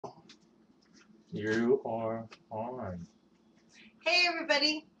You are on. Hey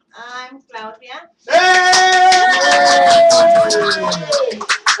everybody, I'm Claudia. Hey!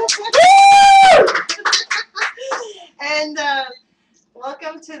 And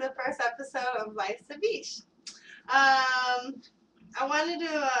welcome to the first episode of Life's a Beach. I wanted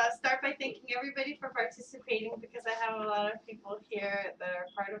to start by thanking everybody for participating because I have a lot of people here that are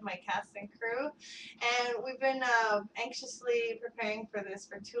part of my cast and crew. And we've been anxiously preparing for this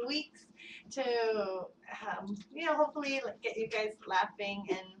for 2 weeks to, hopefully get you guys laughing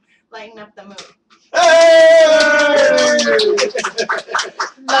and lighten up the mood. Hey!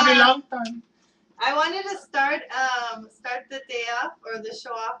 Love you Uh, long time. I wanted to start the day off or the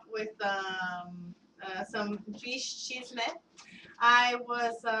show off with some Beash cheese. I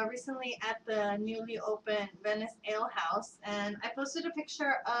was recently at the newly opened Venice Ale House, and I posted a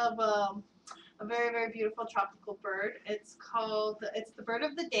picture of a very, very beautiful tropical bird. It's the bird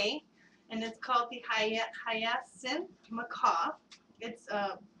of the day, and it's called the hyacinth macaw. It's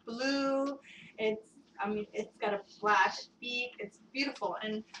blue. It's got a black beak. It's beautiful.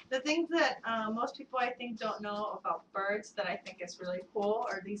 And the things that most people I think don't know about birds that I think is really cool,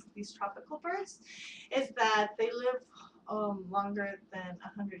 or these tropical birds, is that they live longer than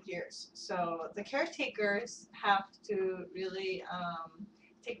 100 years. So the caretakers have to really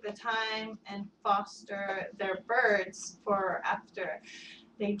take the time and foster their birds for after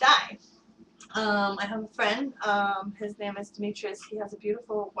they die. I have a friend. His name is Demetrius. He has a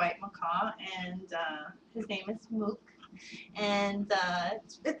beautiful white macaw, and his name is Mook. And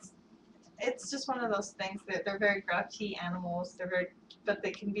it's just one of those things that they're very grouchy animals. But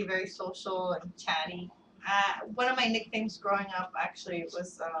they can be very social and chatty. One of my nicknames growing up actually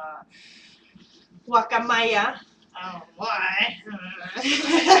was Wakamaya. I don't know why.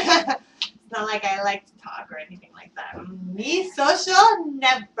 It's not like I like to talk or anything like that. Me social,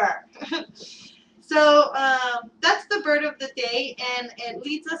 never. So that's the bird of the day, and it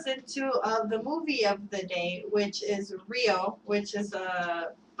leads us into the movie of the day, which is Rio, which is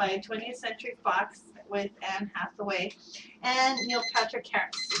by 20th Century Fox with Anne Hathaway and Neil Patrick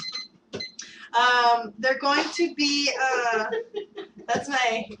Harris. They're going to be. That's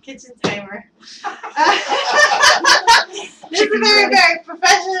my kitchen timer. This is a very, very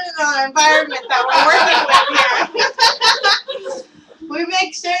professional environment that we're working with here. We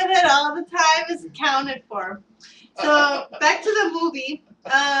make sure that all the time is accounted for. So back to the movie.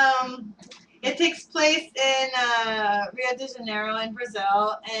 It takes place in Rio de Janeiro in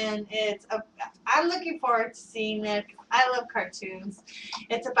Brazil, and I'm looking forward to seeing it. I love cartoons.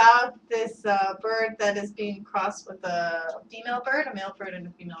 It's about this bird that is being crossed with a female bird, a male bird, and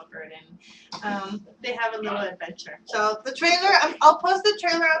a female bird, and they have a little adventure. So the trailer, I'll post the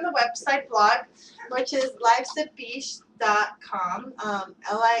trailer on the website blog, which is lifesabeash.com,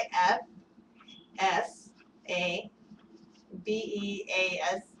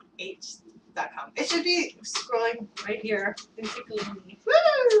 lifesabeash.com. It should be scrolling right here.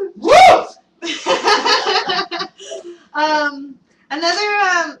 Woo! Woo!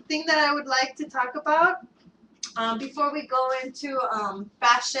 Another thing that I would like to talk about before we go into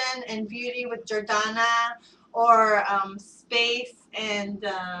fashion and beauty with Jordana, or space and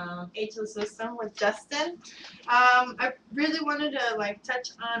ageless wisdom with Justin, I really wanted to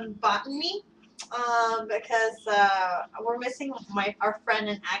touch on botany. Because we're missing our friend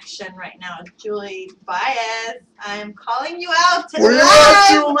in action right now, Julie Baez. I'm calling you out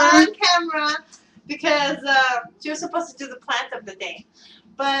live on camera because she was supposed to do the plant of the day.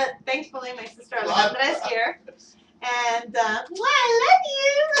 But thankfully, my sister Alejandra is here. And I love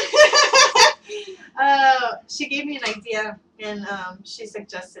you. She gave me an idea, and she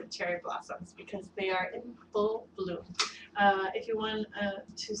suggested cherry blossoms because they are in full bloom. If you want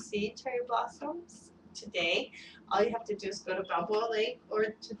to see cherry blossoms today, all you have to do is go to Balboa Lake or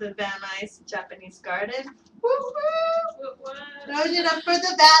to the Van Nuys Japanese Garden. Woo-hoo! Throwing it up for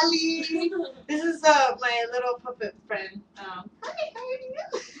the valley. This is my little puppet friend. Hi, how are you?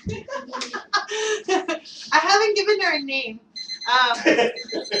 I haven't given her a name.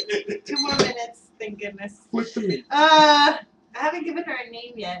 2 more minutes, thank goodness. What's the meat? I haven't given her a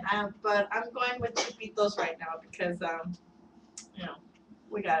name yet, but I'm going with Chupitos right now because,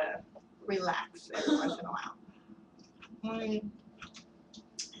 we gotta relax every once in a while.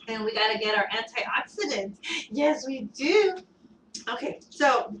 And we gotta get our antioxidants. Yes, we do. Okay,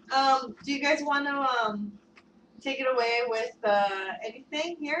 so do you guys want to take it away with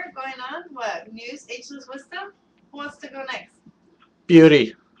anything here going on? What news? Ageless wisdom. Who wants to go next?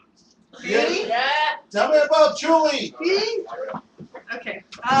 Beauty. Beauty. Yeah. Tell me about Julie. Beauty. Okay.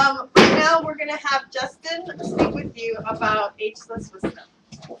 Right now we're gonna have Justin speak with you about ageless wisdom.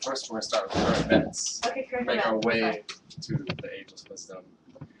 Well, first we're going to start with current events. Okay, current Make our events. way to the ageless wisdom.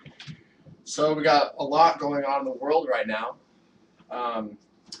 So we got a lot going on in the world right now.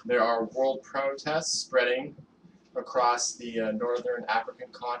 There are world protests spreading across the northern African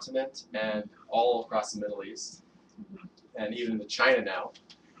continent and all across the Middle East, and even into China now.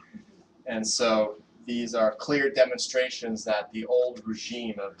 And so these are clear demonstrations that the old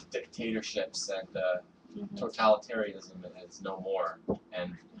regime of dictatorships and totalitarianism is no more.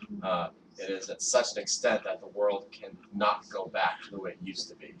 And it is at such an extent that the world can not go back to the way it used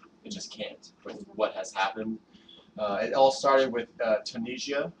to be. It just can't with what has happened. It all started with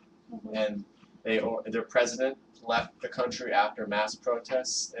Tunisia, and their president left the country after mass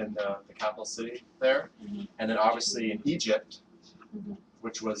protests in the capital city there, and then obviously in Egypt,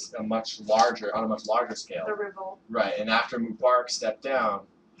 which was on a much larger scale. The revolt. Right, and after Mubarak stepped down,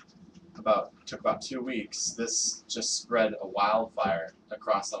 took about 2 weeks. This just spread a wildfire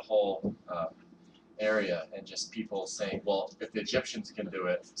across the whole area, and just people saying, "Well, if the Egyptians can do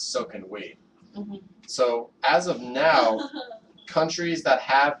it, so can we." So as of now, countries that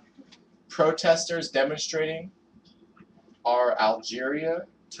have protesters demonstrating are Algeria,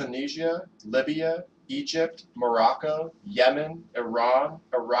 Tunisia, Libya, Egypt, Morocco, Yemen, Iran,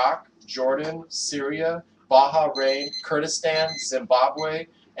 Iraq, Jordan, Syria, Bahrain, Kurdistan, Zimbabwe,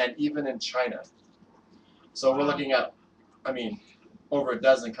 and even in China. So we're looking at, over a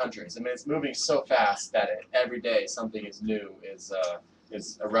dozen countries. It's moving so fast that every day something is new is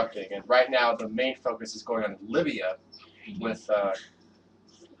erupting. And right now the main focus is going on in Libya with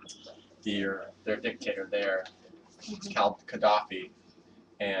their dictator there, Gaddafi,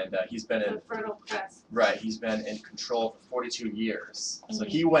 and he's been in The Fertile Crest. right. He's been in control for 42 years. So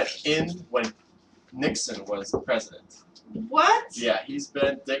he went in when Nixon was president. What? Yeah, he's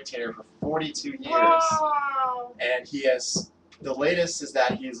been dictator for 42 years, Wow. and the latest is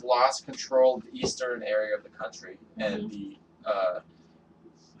that he's lost control of the eastern area of the country, and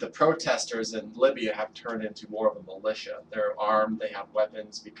the protesters in Libya have turned into more of a militia. They're armed, they have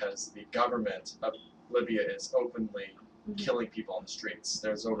weapons, because the government of Libya is openly killing people on the streets.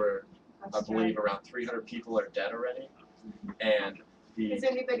 There's over, I believe, around 300 people are dead already, and Is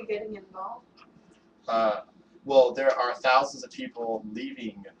anybody getting involved? well, there are thousands of people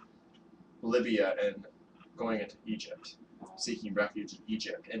leaving Libya and going into Egypt, seeking refuge in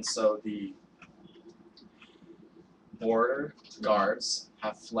Egypt, and so the border guards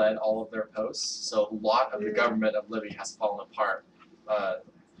have fled all of their posts. So a lot of the government of Libya has fallen apart.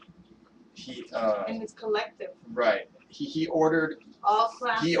 And it's collective. Right. He ordered All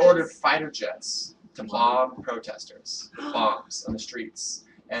classes. He ordered fighter jets to bomb protesters with bombs on the streets,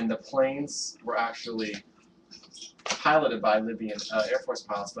 and the planes were actually piloted by Libyan Air Force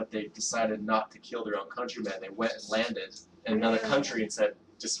pilots, but they decided not to kill their own countrymen. They went and landed in another country and said,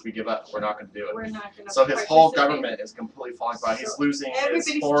 we give up. We're not going to do it. We're not going to. So his whole government is completely falling apart. He's losing his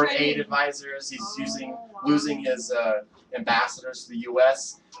everybody's foreign turning. aid advisors. He's losing his ambassadors to the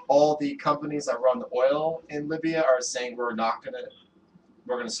U.S. All the companies that run the oil in Libya are saying we're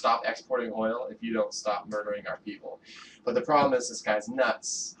going to stop exporting oil if you don't stop murdering our people. But the problem is this guy's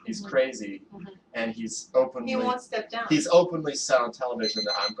nuts. He's crazy, and he won't step down. He's openly said on television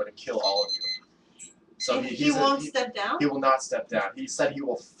that I'm going to kill all of you. So he won't step down? He will not step down. He said he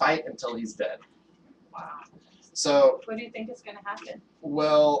will fight until he's dead. Wow. So what do you think is going to happen?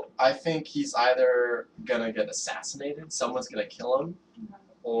 Well, I think he's either going to get assassinated, someone's going to kill him,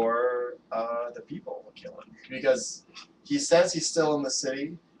 or the people will kill him. Because he says he's still in the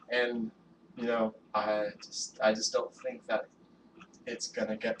city, and I just don't think that it's going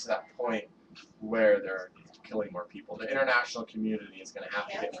to get to that point where they're killing more people. The international community is going to have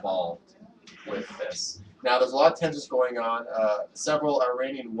to get involved with this. Now, there's a lot of tensions going on. Several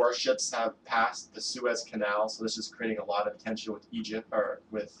Iranian warships have passed the Suez Canal, so this is creating a lot of tension with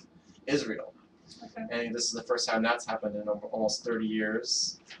with Israel. Okay. And this is the first time that's happened in almost 30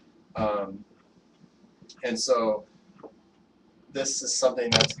 years. And so this is something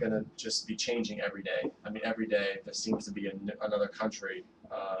that's going to just be changing every day. Every day there seems to be another country.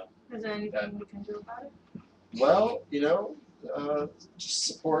 Is there anything we can do about it? Well, just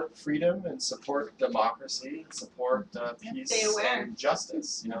support freedom and support democracy, and support peace Stay aware. and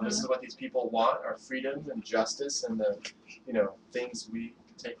justice. This is what these people want: are freedom and justice, and the things we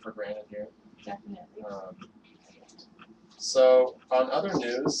take for granted here. Definitely. So on other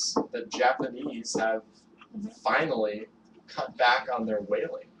news, the Japanese have finally cut back on their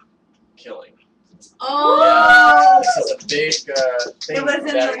whaling killing. Oh, This is a big thing. it was in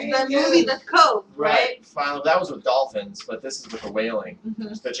that- the movie The Cove, right? Finally, that was with dolphins, but this is with the whaling. Mm-hmm.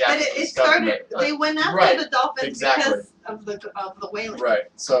 The But Japanese it started. government. They went after right, the dolphins exactly. because of the whaling. Right.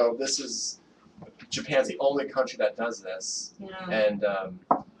 So this is Japan's the only country that does this, Yeah. and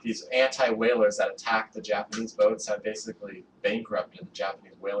these anti-whalers that attack the Japanese boats have basically bankrupted the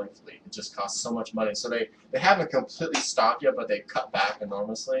Japanese whaling fleet. It just costs so much money. So they haven't completely stopped yet, but they cut back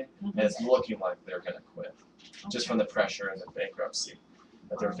enormously, and it's looking like they're going to quit, just from the pressure and the bankruptcy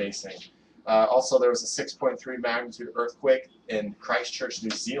that they're facing. Also, there was a 6.3 magnitude earthquake in Christchurch, New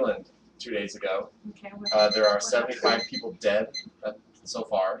Zealand, 2 days ago. Okay. There are 75 people dead so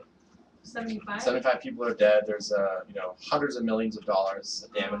far. 75. 75 people are dead. There's hundreds of millions of dollars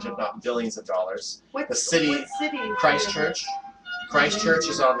of damage, if not billions of dollars. What city- city? Christchurch. Christchurch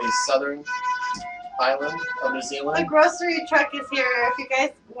is on the southern island of New A Zealand. grocery truck is here. If you guys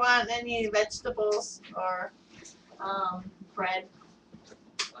want any vegetables or bread.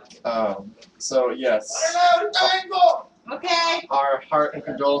 So yes, Okay. our heart and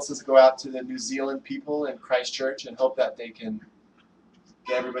condolences go out to the New Zealand people in Christchurch and hope that they can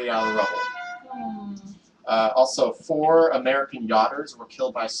get everybody out of the rubble. Also, 4 American yachters were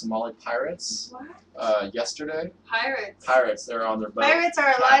killed by Somali pirates yesterday. Pirates. Pirates, they're on their boat. Pirates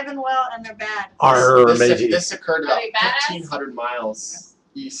are alive and well, and they're bad. This occurred about Are they badass? 1,500 miles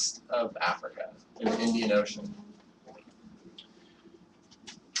east of Africa in the Indian Ocean.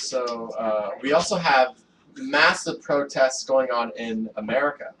 So we also have massive protests going on in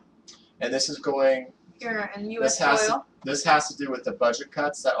America, and this is going. Here in U.S. soil. This has to do with the budget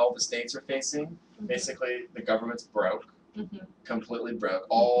cuts that all the states are facing. Basically, the government's broke, completely broke.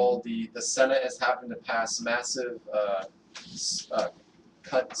 All the Senate is having to pass massive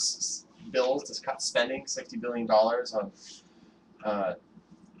cuts bills to cut spending, $60 billion on.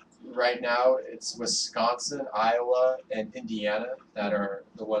 Right now, it's Wisconsin, Iowa, and Indiana that are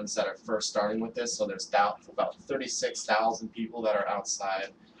the ones that are first starting with this. So there's about 36,000 people that are outside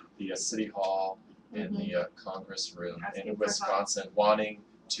the city hall in the Congress room in Wisconsin wanting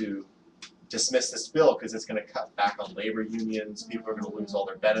to dismiss this bill because it's going to cut back on labor unions. People are going to lose all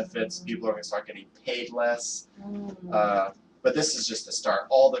their benefits. People are going to start getting paid less. But this is just the start.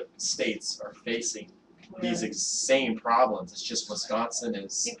 All the states are facing these same problems. It's just Wisconsin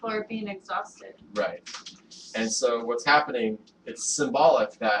is... People are being exhausted. Right. And so what's happening, it's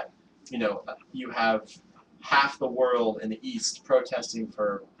symbolic that, you have half the world in the East protesting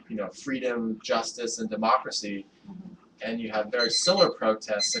for freedom, justice, and democracy, and you have very similar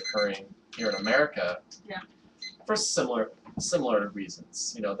protests occurring here in America for similar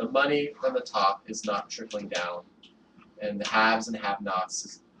reasons. The money from the top is not trickling down, and the haves and have-nots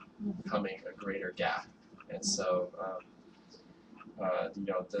is becoming a greater gap. And so,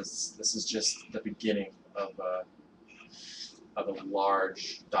 this is just the beginning of a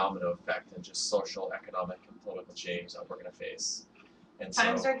large domino effect and just social, economic, and political change that we're going to face. And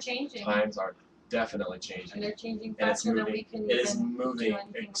Times are changing. Times are definitely changing. And they're changing And it's faster than moving. we can It is even moving do anything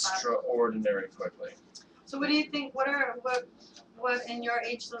about it. extraordinarily quickly. So what do you think, what in your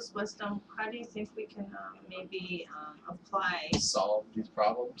ageless wisdom, how do you think we can maybe apply? Solve these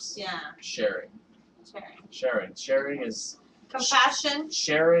problems. Yeah. Sharing. Sharing is Compassion.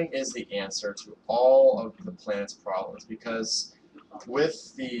 Sharing is the answer to all of the planet's problems, because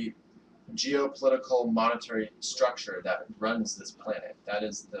with the geopolitical monetary structure that runs this planet, that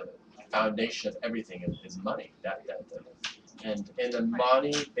is the foundation of everything is money. And in a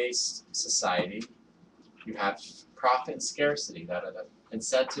money-based society, you have profit and scarcity that are the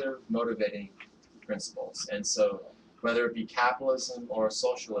incentive motivating principles. And so whether it be capitalism or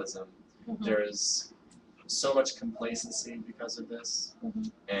socialism, there is so much complacency because of this.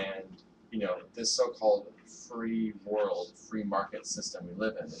 And this so-called free world, free market system we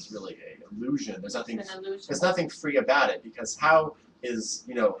live in is really an illusion. There's nothing free about it, because how is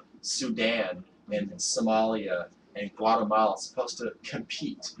Sudan and Somalia and Guatemala supposed to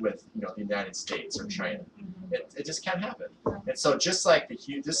compete with the United States or China? It just can't happen. And so just like a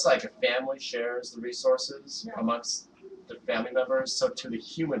family shares the resources amongst the family members, so too the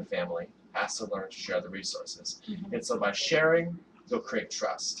human family has to learn to share the resources. And so by sharing, you'll create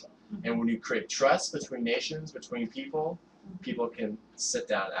trust. And when you create trust between nations, between people, people can sit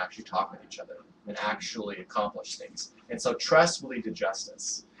down and actually talk with each other and actually accomplish things. And so trust will lead to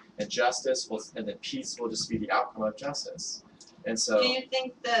justice. And then peace will just be the outcome of justice. And so, do you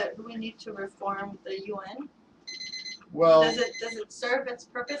think that we need to reform the UN? Well, does it serve its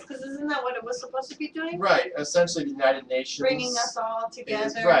purpose? Because isn't that what it was supposed to be doing? Right. Essentially, the United Nations bringing us all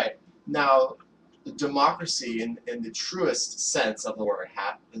together. Right. Now, the democracy in the truest sense of the word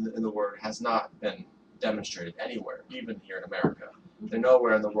has not been demonstrated anywhere, even here in America.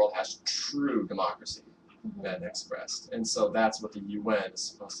 Nowhere in the world has true democracy been expressed, and so that's what the UN is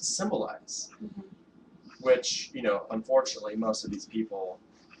supposed to symbolize. Which, you know, unfortunately, most of these people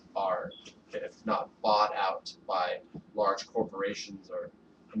are, if not bought out by large corporations or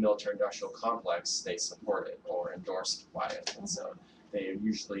the military-industrial complex, they support it or endorse it by it, and so they are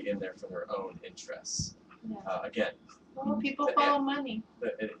usually in there for their own interests. Yeah. Again, Well, people follow money.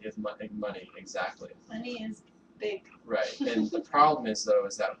 it is money, exactly. Money is big. Right, and the problem is, though,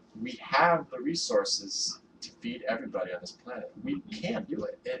 is that we have the resources to feed everybody on this planet. We can do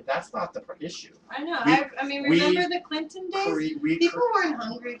it. That's not the issue. I know. We- I mean, remember the Clinton days? People weren't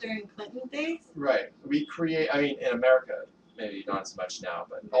hungry during Clinton days. Right. We create. I mean, in America, maybe not as much now,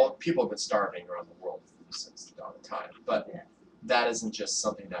 but all people have been starving around the world since the dawn of time. But that isn't just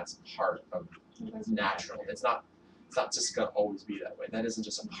something that's part of natural. It's not just going to always be that way. That isn't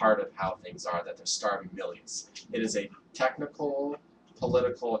just a part of how things are, that they're starving millions. It is a technical,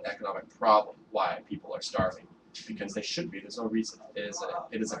 political, and economic problem why people are starving. Because they should be. There's no reason. It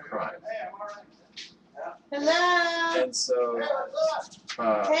is a crime. Hello. And so,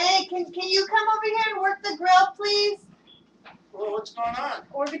 Hey, can you come over here and work the grill, please? Well, what's going on?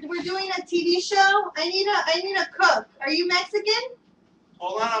 We're doing a TV show. I need a cook. Are you Mexican?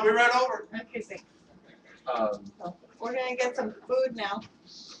 Hold on, I'll be right over. Okay, thanks. um, We're gonna get some food now.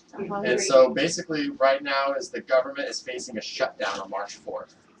 I'm hungry. and so basically, right now, is the government is facing a shutdown on March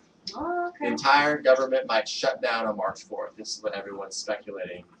 4th. Oh, The okay. entire government might shut down on March 4th. This is what everyone's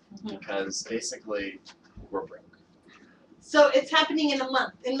speculating, because basically, we're broke. So it's happening in a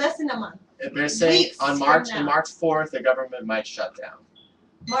month, in less than a month. They're saying Weeks on from March now. March 4th, the government might shut down.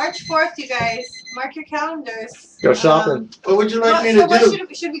 March 4th, you guys, mark your calendars. Go shopping. What would you like What, me so to what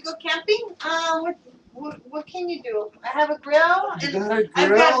do? should we go camping? What can you do? I have a grill You and got a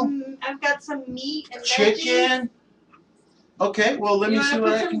grill? I've got some meat and veggies. Chicken? Okay, well, let You me wanna see put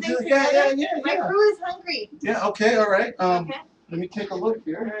what I some can do. things Yeah, together? My yeah. crew is hungry. Yeah, okay, all right. Okay. Let me take a look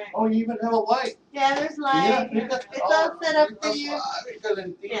here. Alright. Oh, you even have a light. Yeah, there's light. It's all set up for you. Yes.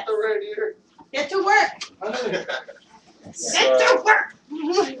 Right here. Get to work. Get So, to work.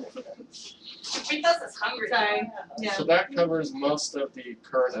 Rita's is hungry. Sorry. Yeah. so that covers most of the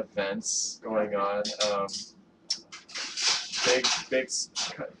current events going on. Big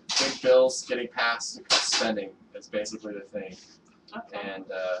bills getting passed, spending is basically the thing, Okay. and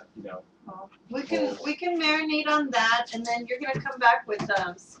you know. We can marinate on that, and then you're gonna come back with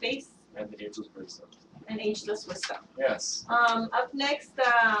space And the ageless wisdom. and ageless wisdom. Yes. Up next,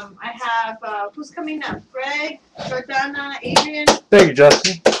 I have who's coming up? Greg, Jordana, Adrian. Thank you,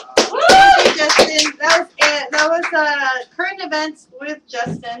 Justin. Woo! Thank you, Justin. That was it. That was current events with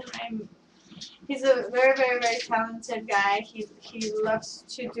Justin. He's a very, very, very talented guy. He loves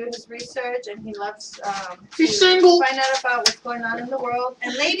to do his research, and he loves to find out about what's going on in the world.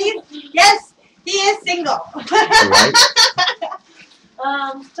 And ladies, yes, he is single. Right.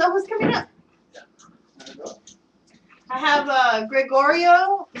 So who's coming up? I have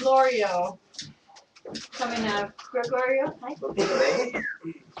Gregorio Lorio coming up. Gregorio, hi.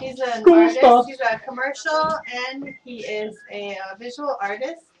 He's an artist. He's a commercial, and he is a visual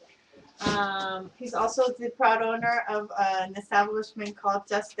artist. He's also the proud owner of an establishment called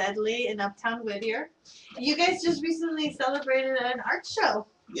Just Deadly in Uptown Whittier. You guys just recently celebrated an art show.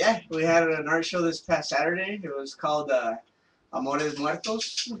 Yeah, we had an art show this past Saturday. It was called Amores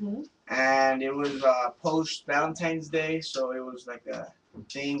Muertos, and it was post Valentine's Day, so it was like a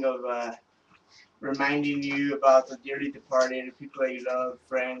thing of reminding you about the dearly departed, people that you love,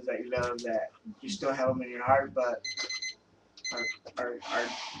 friends that you love, that you still have them in your heart, but are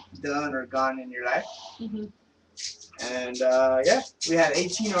done or gone in your life. And yeah, we had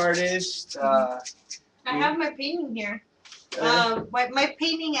 18 artists. I have my painting here. My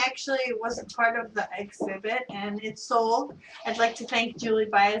painting actually was part of the exhibit, and it sold. I'd like to thank Julie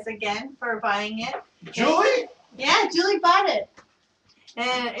Baez again for buying it. Julie? Yeah, Julie bought it.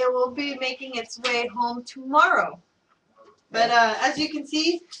 And it will be making its way home tomorrow. But as you can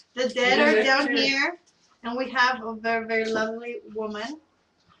see, the dead are down here, and we have a very, very lovely woman.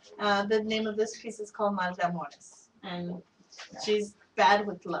 The name of this piece is called Mal de Amores, and she's bad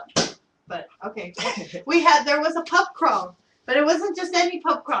with love. But okay, there was a pub crawl, but it wasn't just any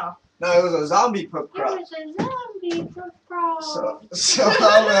pub crawl. No, it was a zombie pub crawl. It was a zombie pub crawl. So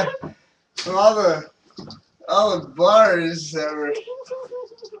all the bars that were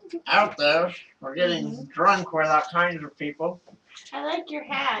out there were getting drunk with all kinds of people. I like your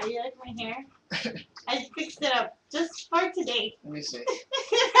hat. You like my hair? I fixed it up just for today. Let me see.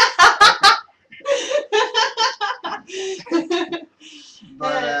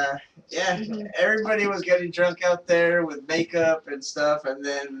 But yeah, Mhm. everybody was getting drunk out there with makeup and stuff, and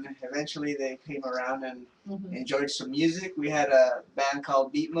then eventually they came around and Mhm. enjoyed some music. We had a band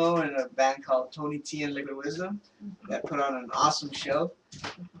called Beatmo and a band called Tony T and Liquid Wisdom that put on an awesome show.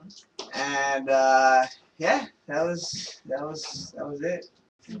 And yeah, that was it.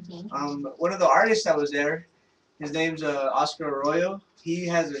 Mhm. One of the artists that was there, his name's Oscar Arroyo. He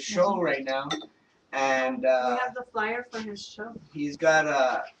has a show right now, and We have the flyer for his show. he's got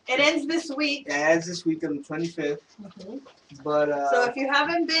It ends this week. it ends this week on the 25th. Mhm. But So if you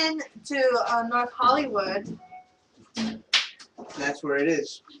haven't been to North Hollywood, that's where it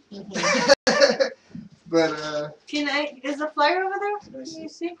is. mhm. But Is the flyer over there? let me Can you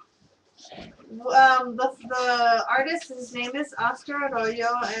see. see? The artist, his name is Oscar Arroyo,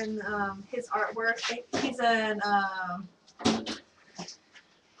 and his artwork.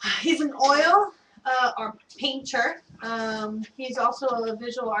 He's an oil or painter. He's also a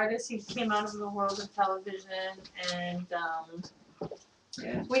visual artist. He came out of the world of television, and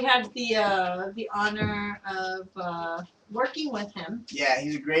Yeah. we had the honor of working with him. Yeah,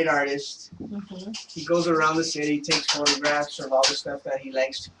 he's a great artist. Mm-hmm. He goes around the city, takes photographs of all the stuff that he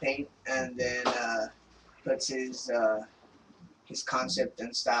likes to paint, and then puts his concept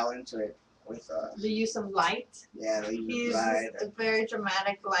and style into it with The use of light. yeah, the He use of uses light. a very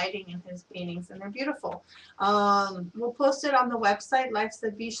dramatic lighting in his paintings, and they're beautiful. We'll post it on the website,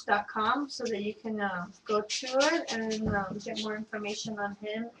 lifesthebeach.com, so that you can go to it and get more information on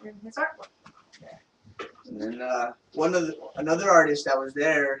him and his artwork. And then another artist that was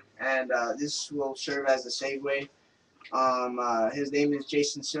there, and this will serve as a segue. His name is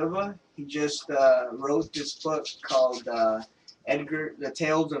Jason Silva. He just wrote this book called The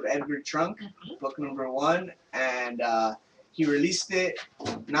Tales of Edgar Trunk, book number 1, and he released it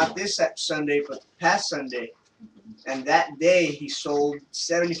not this Sunday, but past Sunday. And that day he sold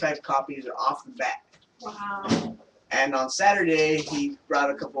 75 copies off the bat. Wow. And on Saturday, he brought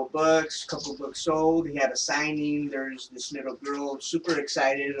a couple books sold. He had a signing. There's this little girl, super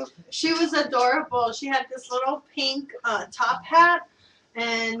excited. She was adorable. She had this little pink top hat,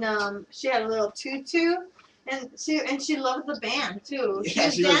 and she had a little tutu, and she loved the band too. She Yeah,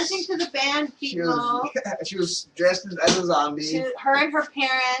 was she was- dancing to the band, Beatmo. She was dressed as a zombie. Her and her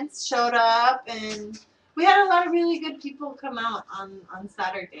parents showed up, and we had a lot of really good people come out on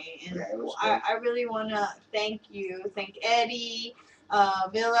Saturday. And Yeah, it was I really want to thank Eddie,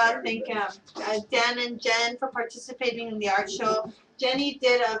 Villa, thank Dan and Jen for participating in the art show. Jenny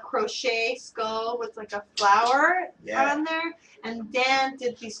did a crochet skull with like a flower Yeah. on there, and Dan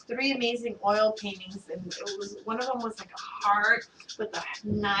did these 3 amazing oil paintings, and it was one of them was like a heart with a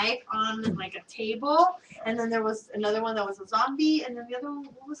knife on like a table, and then there was another one that was a zombie, and then the other one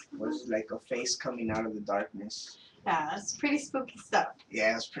Was like a face coming out of the darkness. yeah, it's pretty spooky stuff.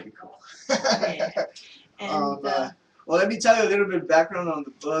 Yeah, it's pretty cool. Yeah. And Well, let me tell you a little bit of background on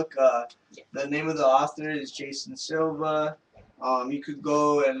the book. The name of the author is Jason Silva. You could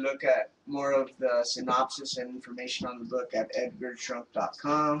go and look at more of the synopsis and information on the book at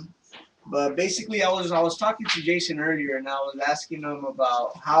edgartrunk.com. But basically, I was talking to Jason earlier, and I was asking him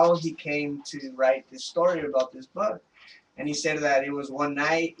about how he came to write this story about this book. And he said that it was one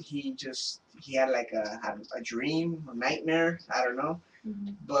night he had like a dream, a nightmare, I don't know.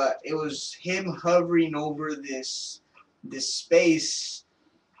 mhm. But it was him hovering over this space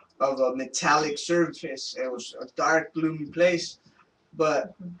of a metallic surface. It was a dark, gloomy place,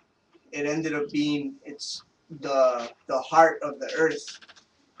 but it ended up being the heart of the earth,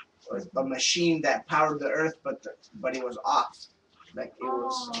 a machine that powered the earth, but it was off. Like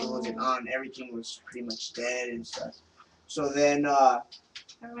it wasn't on. Everything was pretty much dead and stuff. So then, That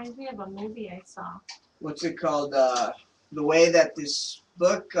reminds me of a movie I saw. what's it called? The way that this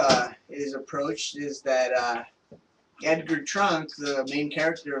book is approached is that Edgar Trunk, the main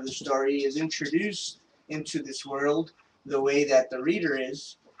character of the story, is introduced into this world the way that the reader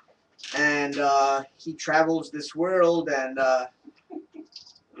is, and he travels this world and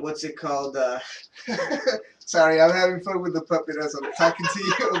what's it called? Sorry, I'm having fun with the puppet as I'm talking to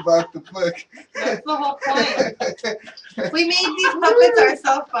you about the book. That's the whole point. We made these puppets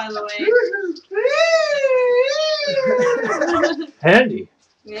ourselves, by the way. Handy.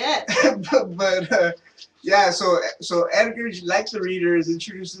 Yeah. but yeah, so Edgar, like the reader, is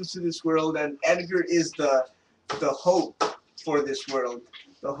introduced into this world, and Edgar is the hope for this world,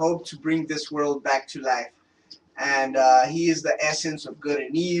 the hope to bring this world back to life, and he is the essence of good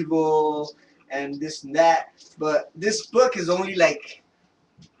and evil, and this and that. But this book is only like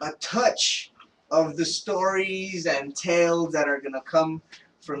a touch of the stories and tales that are gonna come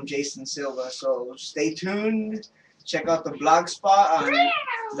from Jason Silva. So stay tuned. Check out the blog spot on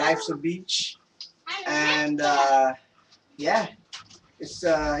Life's a Beach, and yeah, it's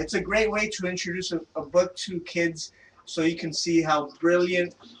a great way to introduce a book to kids, so you can see how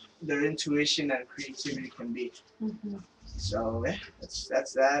brilliant their intuition and creativity can be. Mm-hmm. So yeah, that's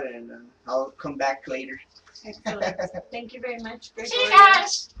that, and I'll come back later. Excellent. Thank you very much, Greg.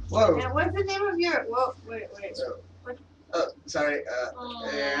 Whoa. And what's the name of your? Whoa, wait. Oh, sorry.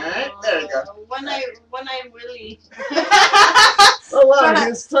 Alright, there you go. One eye Willie. Oh wow,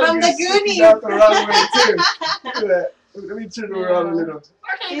 his tongue from is the sticking Goonies. out the wrong way too. Look at that. Let me turn around a little.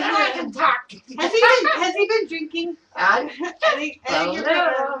 Okay, now I can talk. Has he been drinking? I think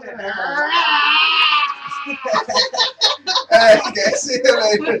Alright, guys, see you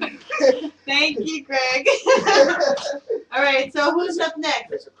later. Thank you, Greg. All right, so who's up next?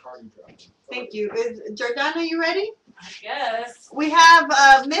 There's a car you drive. Thank you. Is Jordana, you ready? Yes. We have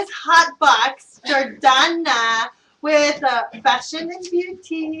Miss Hotbox Jordana with Fashion and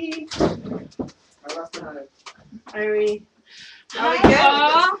Beauty. Are we good?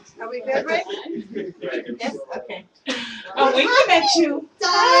 Are we good, Rick? Yes. Okay. I'm winking at you.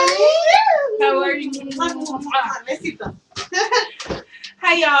 How are you? Besito.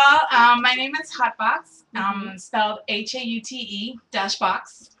 Hi, y'all. My name is Hotbox. Spelled Haute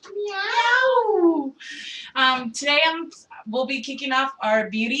 -box. Meow. Today we'll be kicking off our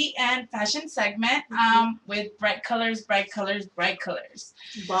beauty and fashion segment with bright colors, bright colors, bright colors.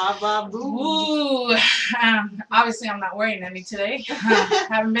 Ba ba boo. Ooh. Obviously, I'm not wearing any today.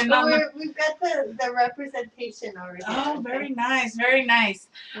 Haven't been on the. We've got the representation already. Oh, very nice, very nice.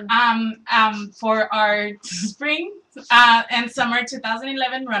 For our spring and summer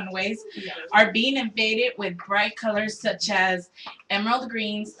 2011 runways are being invaded with bright colors such as emerald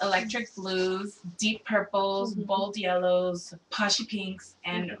greens, electric blues, deep purples, bold yellows, poshy pinks,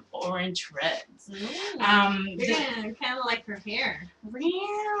 and orange reds. Kind of like her hair.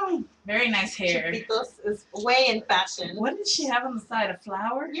 Very nice hair. Chiquitos is way in fashion. What did she have on the side? A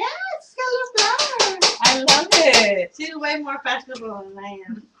flower? Yeah, she's got a little flower. I love it. She's way more fashionable than I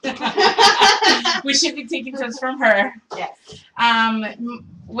am. We should be taking tips from her. Yes.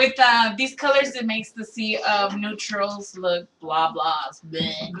 With these colors, it makes the sea of neutrals look blah blahs.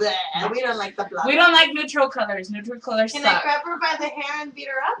 Bleh. Bleh. We don't like the blah. We don't like neutral colors. Neutral colors Can I suck. grab her by the hair and beat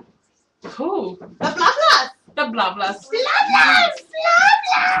her up? Who? The blah blahs. The blah blahs. Blah blahs.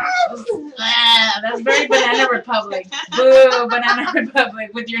 Ah, that's very Banana Republic. Boo, Banana Republic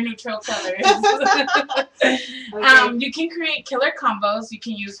with your neutral colors. You can create killer combos. You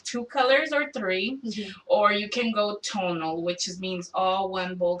can use 2 colors or 3, or you can go tonal, which means all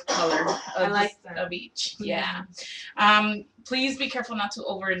one bold color of each. Yeah. Please be careful not to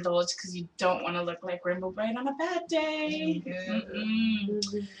overindulge because you don't want to look like Rainbow Bright on a bad day.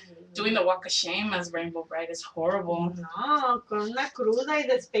 Doing the walk of shame as Rainbow Bright is horrible. No, con una cruda y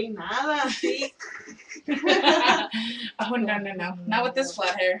despeinada, sí. Oh, no. Not with this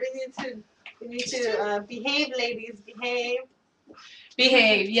flat hair. We need to behave, ladies, behave.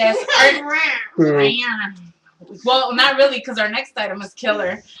 Behave, yes. Well, not really, because our next item is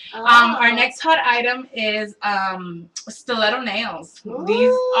killer. Our next hot item is stiletto nails. Ooh.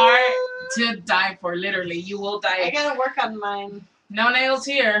 These are to die for, literally. You will die. I gotta work on mine. No nails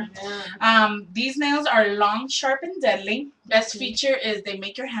here. Yeah. These nails are long, sharp, and deadly. Best feature is they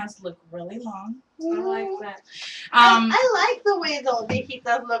make your hands look really long. I like that. I I like the way the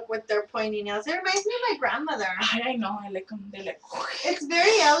viejitas look with their pointy nails. It reminds me of my grandmother. know. I like them. They like. It's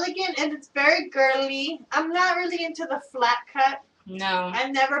very elegant and it's very girly. I'm not really into the flat cut. No.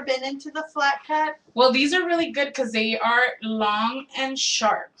 I've never been into the flat cut. Well, these are really good because they are long and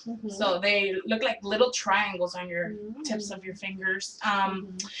sharp. So they look like little triangles on your tips of your fingers.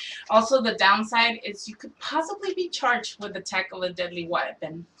 Also, the downside is you could possibly be charged with the attack of a deadly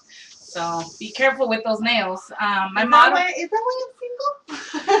weapon. So be careful with those nails. Is that why I'm single?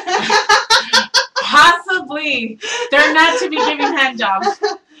 Possibly. They're not to be giving hand jobs.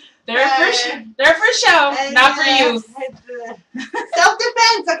 They're for show, not for use.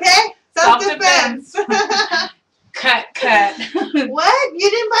 Self-defense, okay? Self-defense. Cut. What? You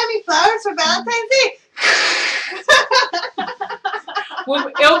didn't buy me flowers for Valentine's Day?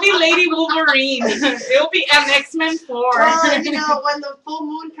 It'll be Lady Wolverine. It'll be an X-Men 4. Well, you know, when the full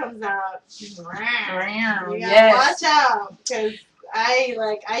moon comes out, you gotta watch out, because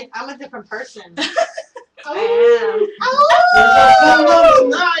I'm a different person. I am.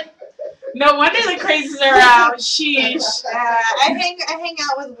 No wonder the crazies are out. Sheesh. I hang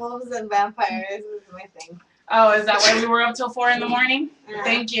out with wolves and vampires. This is my thing. Oh, is that why we were up till 4 in the morning? Yeah.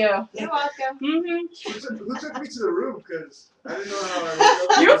 Thank you. You're welcome. hmm Who took me to the room? Because I didn't know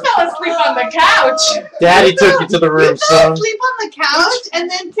how I You fell asleep on the couch. Daddy took you to the room, You fell son. asleep on the couch and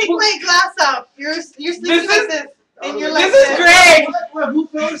then take my glass up. You're sleeping This like is- this. And Oh, you're This like is Greg. What? Who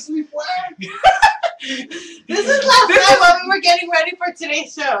fell asleep where? This is last This night when we were getting ready for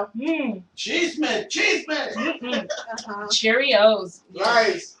today's show. Cheeseman, cheeseman. Uh-huh. Cheerios.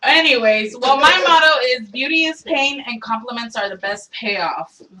 Lies. Anyways, well, my motto is beauty is pain and compliments are the best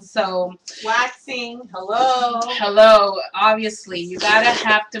payoff. So, Waxing. Hello. obviously, you gotta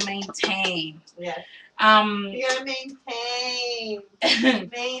have to maintain. Yes. Um, You gotta maintain.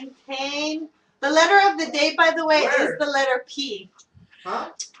 Maintain. The letter of the day, by the way, Where? is the letter P. Huh?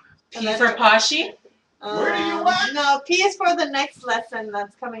 P for Poshy. Where do you wax? No, P is for the next lesson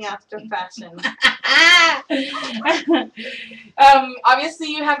that's coming after fashion.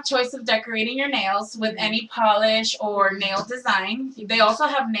 Obviously, you have choice of decorating your nails with any polish or nail design. They also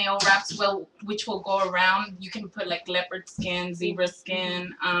have nail wraps, which will go around. You can put like leopard skin, zebra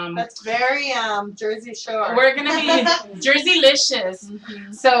skin. That's very Jersey Shore. We're gonna be Jerseylicious.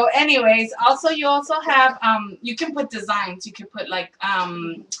 Mhm. So, anyways, you also have you can put designs. You can put like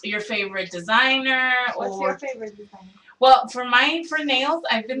your favorite designer What's or your favorite design? well, for nails,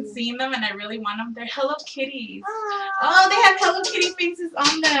 I've been seeing them and I really want them. They're Hello Kitties. Oh, Oh, they have Hello Kitty faces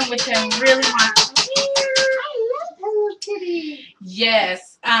on them, which I really want. I love Hello Kitty.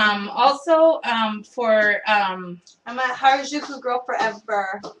 Yes. Also, for I'm a Harajuku girl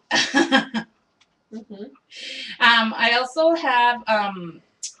forever. Mm-hmm. I also have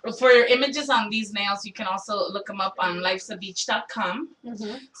for your images on these nails, you can also look them up on lifesabeach.com.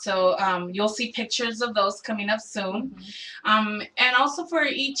 Mm-hmm. So you'll see pictures of those coming up soon. And also for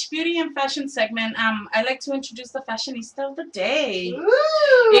each beauty and fashion segment, I like to introduce the fashionista of the day.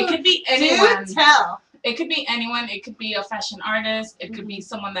 Ooh, It could be anyone. Do tell. It could be anyone. It could be a fashion artist. It could be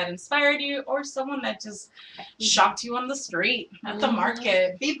someone that inspired you or someone that just shocked you on the street, at the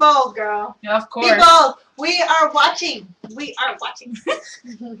market. Be bold, girl. Yeah, of Be course. bold. We are watching. We are watching.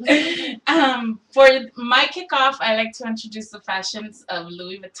 For my kickoff, I like to introduce the fashions of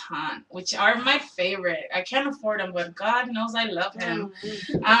Louis Vuitton, which are my favorite. I can't afford them, but God knows I love him.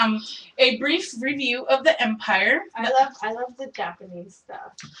 A brief review of the Empire. I love the Japanese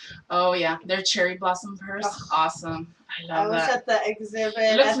stuff. Oh yeah, their cherry blossom purse, awesome. I I love was that. at the exhibit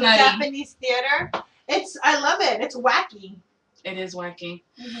It looks at the nutty. Japanese theater. I love it. It's wacky. It is wacky.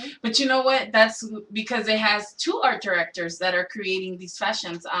 But you know what? That's because it has two art directors that are creating these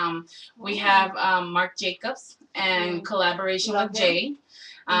fashions. We have Marc Jacobs and collaboration Love with him.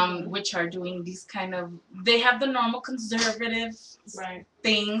 Jay, which are doing these kind of. They have the normal conservative Right.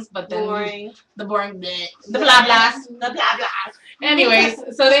 things, but then Boring. the boring bleh, the blah blahs. The blah blah. Anyways,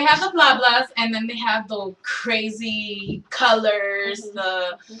 so they have the blah blahs, and then they have the crazy colors,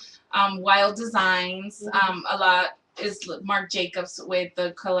 the wild designs. A lot is Marc Jacobs with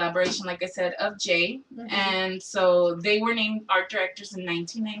the collaboration, like I said, of Jay. And so they were named art directors in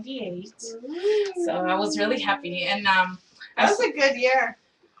 1998. So I was really happy. And That was a good year.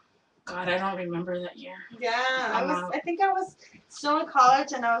 God, I don't remember that year. Yeah, I think I was still in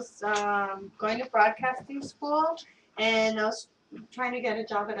college, and I was going to broadcasting school, and I was trying to get a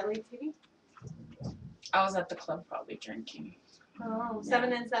job at LA TV. I was at the club probably drinking. Oh,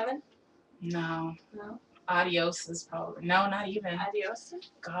 7 and 7? No. No. Adios is probably. No, not even. Adios.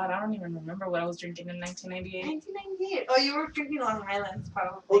 God, I don't even remember what I was drinking in 1998. 1998. Oh, you were drinking Long Island's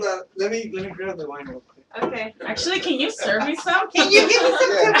probably. Hold on. Let me grab the wine real quick. Okay. Actually, can you serve me some? Can you give me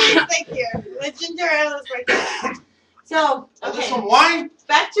some Yeah. cookies? Thank you. The ginger ale is right there. So, Is this okay, some wine?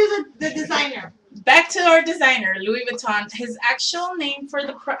 back to the designer. Back to our designer, Louis Vuitton. His actual name for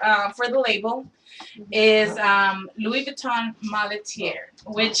the label is Louis Vuitton Maletier,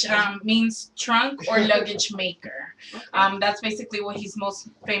 which means trunk or luggage maker. That's basically what he's most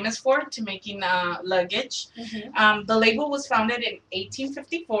famous for, to making luggage. The label was founded in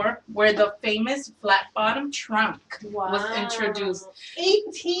 1854, where the famous flat-bottom trunk was introduced.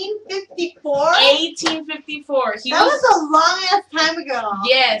 1854? 1854. He That was a long ass time ago.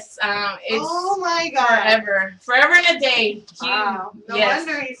 Yes, it's Oh my god. forever and a day. Wow. No yes.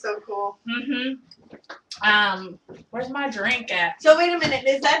 wonder he's so cool. Where's my drink at? So wait a minute,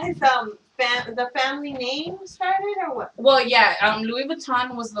 is that his the family name started or what? Well, yeah, Louis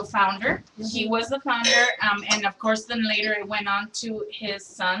Vuitton was the founder. He was the founder, and of course, then later it went on to his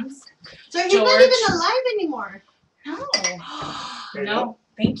sons. So he's George. not even alive anymore. No, no,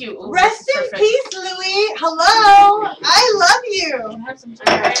 thank you. Ooh, Rest this is in perfect. peace, Louis. Hello. I love you. Can I have some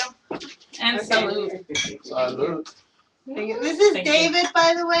ginger ale? And salute. Salute. This is Thank you. David,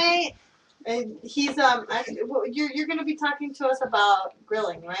 by the way. And he's well, you're gonna be talking to us about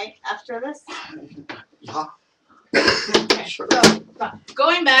grilling, right? After this. Yeah. Okay. Sure. So,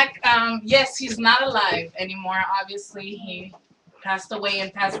 Going back, yes, he's not alive anymore. Obviously, he passed away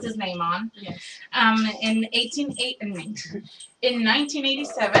and passed his name on. yes. In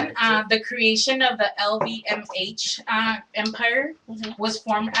 1987, the creation of the LVMH empire Mhm. was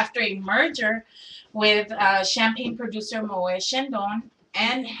formed after a merger with champagne producer Moet Chandon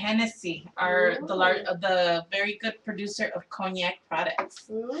and Hennessy, are the very good producer of cognac products.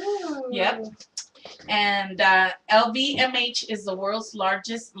 Ooh. Yep. And LVMH is the world's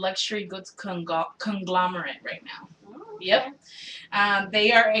largest luxury goods conglomerate right now. Oh, okay. Yep.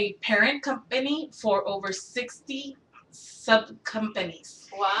 They are a parent company for over 60 sub-companies.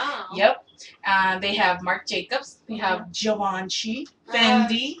 Wow. Yep. They have Marc Jacobs. They have Givenchy,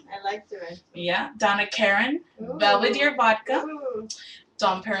 Fendi. I like doing. Yeah. Donna Karan, Ooh. Belvedere Vodka, Ooh.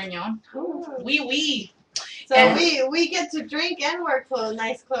 Dom Perignon. Ooh. Oui. So And- we get to drink and wear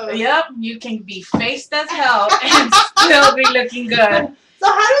nice clothes. Yep. You can be faced as hell and still be looking good. So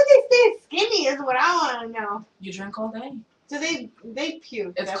how do they stay skinny is what I want to know. You drink all day. Do they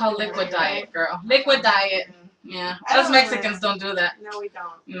puke? It's called definitely, liquid right? diet, girl. Liquid diet. Yeah. I Us don't Mexicans don't do that. No, we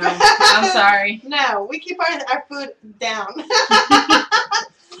don't. No. I'm sorry. No, we keep our food down.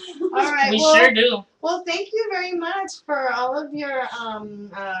 All right. We well, sure do. Well, thank you very much for all of your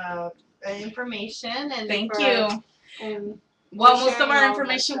information and Thank for, you. And Well, for most of sharing our all that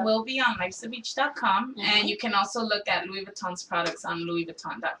information stuff. will be on lifesabeach.com, Mhm. and you can also look at Louis Vuitton's products on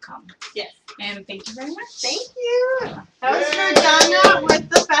louisvuitton.com. Yes. And thank you very much. Thank you. That was Jordana with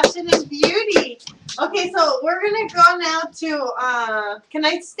the fashion and beauty. Okay, so we're gonna go now to can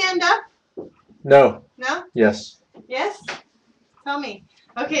I stand up? No. No? Yes. Yes? Tell me.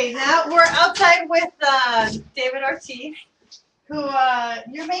 Okay, now we're outside with David Ortiz, who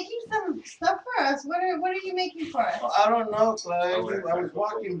you're making some stuff for us. What are you making for us? Well, I don't know, Clay. I was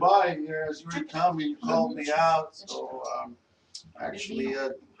walking by here as you were coming. You called me out, so actually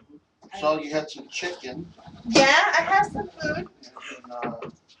saw you had some chicken. Yeah, I have some food.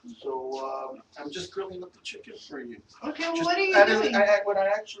 And, so I'm just grilling up the chicken for you. Okay, well, Just what are you added- doing? what I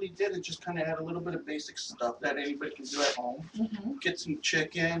actually did is just kind of add a little bit of basic stuff that anybody can do at home. Mm-hmm. Get some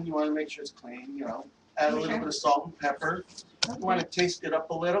chicken. You want to make sure it's clean. You know, add a little Okay. bit of salt and pepper. You want to taste it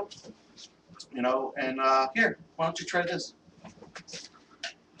up a little. You know, and here, why don't you try this?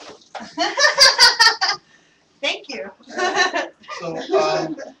 Thank you. So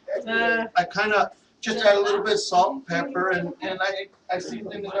I kind of just add a little bit of salt and pepper, and I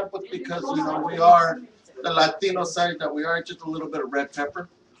season it up with, because you know we are the Latino side that we are, just a little bit of red pepper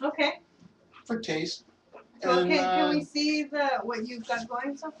Okay. for taste. Okay, And, can we see what you've got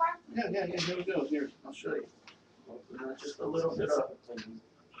going so far? Yeah. Here we go. Here, I'll show you. Just a little bit of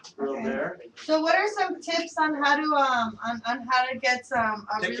grill Okay. there. So what are some tips on how to on how to get some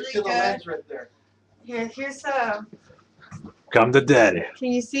a Take it really to the good lens right there. here's Come to daddy.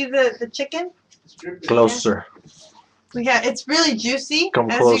 can you see the chicken? Strip it. Closer. We have it's really juicy Come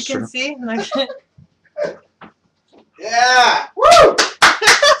as closer. you can see. Like, Yeah. Woo!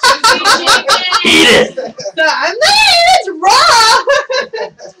 Eat it. so I'm not it's raw.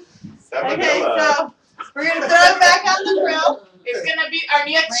 Okay, so we're gonna throw it back on the grill. It's gonna be our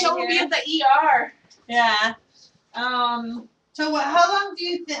next show will be at the ER. Yeah. So how long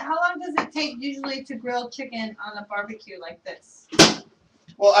does it take usually to grill chicken on a barbecue like this?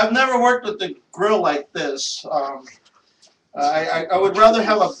 Well, I've never worked with a grill like this. I would rather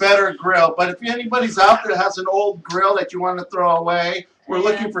have a better grill, but if anybody's out there that has an old grill that you want to throw away, we're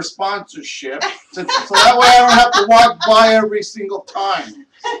looking for sponsorship. So that way I don't have to walk by every single time.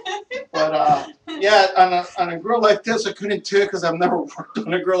 But yeah, on a grill like this, I couldn't do it because I've never worked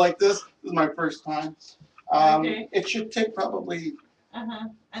on a grill like this. This is my first time. Okay. It should take probably An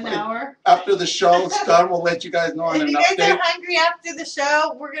hour. after the show's done. We'll let you guys know on If an you guys update. are hungry after the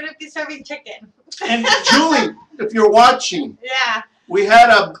show, we're gonna be serving chicken. And Julie, if you're watching, Yeah. we had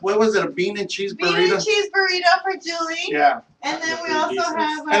a bean and cheese Bean burrito. and cheese burrito for Julie. Yeah, And then we also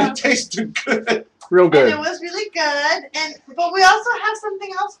have and it tasted good. Real and it good. was really good. But we also have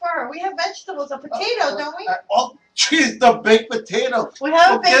something else for her. We have vegetables, a potato, don't we? Oh, geez, the baked potato. We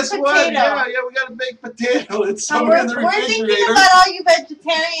have Well, a baked guess potato. what? Yeah, we got a baked potato. It's So somewhere in the we're thinking refrigerator. about all you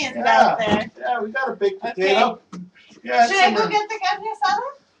vegetarians out there. Yeah, we got a baked Okay. potato. Yeah, it's Should I go somewhere. get the carne asada?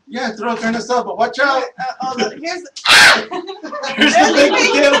 Yeah, throw carne asada, but watch out. Look, here's Here's the baked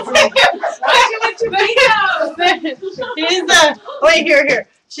potato for you. here's the wait here.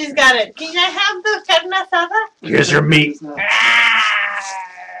 She's got it. Can I have the carne asada? Here's your meat.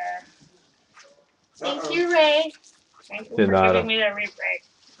 Thank you, Ray. Thank you De for nada. giving me the rebreak.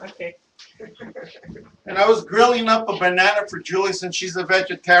 Okay. And I was grilling up a banana for Julie since she's a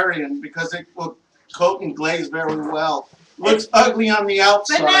vegetarian because it will coat and glaze very well. Looks ugly on the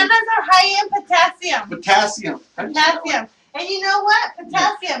outside. Bananas are high in potassium. Potassium. Potassium. And you know what?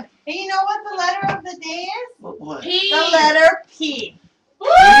 Potassium. And you know what the letter of the day is? What? P. The letter P. Woo!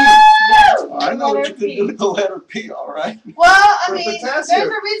 I know what you can do with the letter P, all right? Well, I For mean, potassium.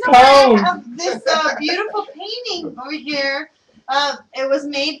 there's a reason why I have this beautiful painting over here. It was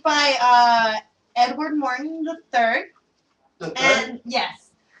made by Edward Morton III. The third? And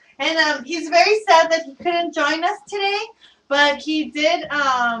yes. And he's very sad that he couldn't join us today, but he did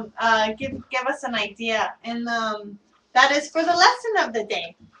give us an idea. And that is for the lesson of the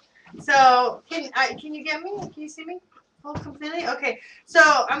day. So, can you get me? Can you see me? Oh, completely? Okay. So,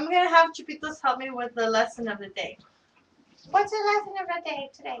 I'm going to have Chupitos help me with the lesson of the day. What's the lesson of the day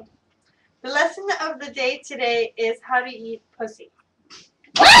today? The lesson of the day today is how to eat pussy.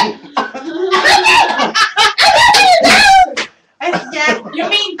 Yeah. You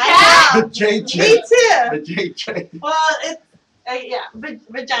mean I cat? know. The JJ. Me too. The JJ. Well, it's, yeah,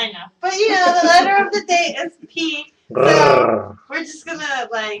 vagina. But, you know, the letter of the day is P. So, we're just going to,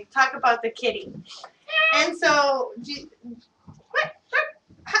 like, talk about the kitty. And so,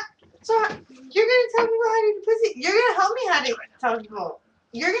 so you're going to tell people how to eat pussy? You're going to help me how to tell people.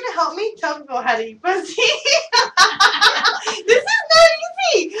 You're going to help me tell people how to eat pussy? This is not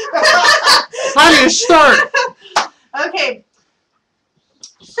easy. How do you start? Okay.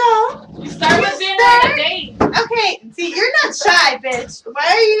 So, You start with dinner start- and a date. okay, see, you're not shy, bitch. Why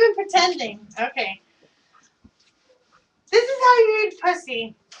are you even pretending? Okay. This is how you eat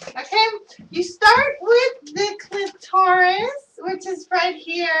pussy. Okay? You start with the clitoris, which is right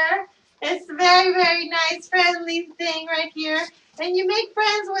here. It's a very, very nice, friendly thing right here. And you make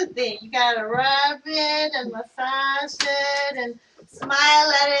friends with it. You gotta rub it and massage it and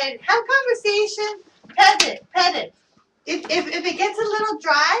smile at it. Have conversation. Pet it. Pet it. If it gets a little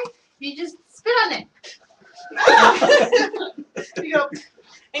dry, you just spit on it. You go,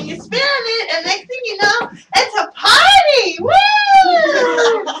 and you spit on it, and next thing you know, it's a party! Woo!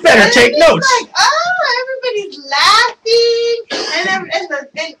 Better And take then it's notes. like, oh, everybody's laughing,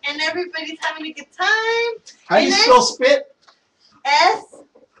 and everybody's having a good time. How do you And then- spell spit? S.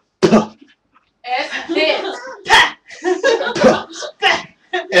 S-Fit.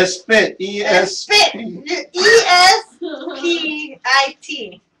 S spit. E-S. Spit.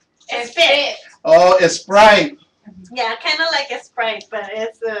 E-S-P-I-T. Spit. Oh, it's Sprite. Yeah, kind of like a Sprite, but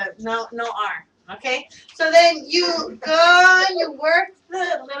it's no R. Okay, so then you go and you work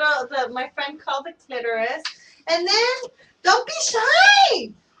my friend called the clitoris, and then don't be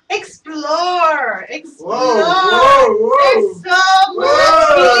shy. Explore. There's so much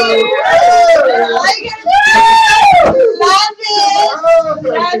here. Like it.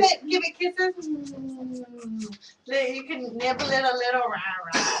 Love it. Give it kisses. You can nibble it a little.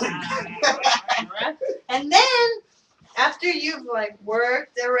 And then after you've like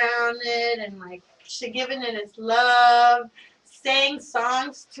worked around it and like given it its love, sang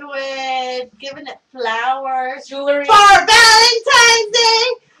songs to it, giving it flowers Jewelry. for Valentine's Day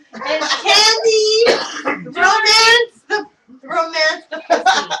and candy, romance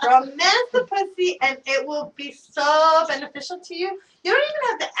the pussy, and it will be so beneficial to you. You don't even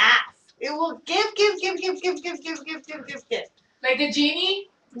have to ask. It will give. Like a genie?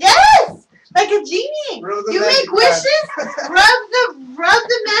 Yes, like a genie. Rub the You magic make wishes, rub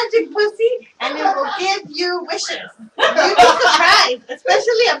the magic pussy, and it will give you wishes. You'd be surprised,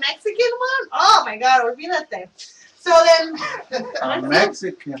 especially a Mexican one. Oh my God, olvídate. So then, A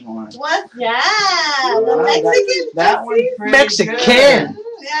Mexican one. what? Yeah, the Wow, Mexican that pussy. one's pretty Mexican. good.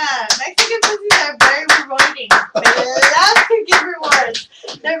 Yeah, Mexican pussies are very rewarding. They love to give rewards.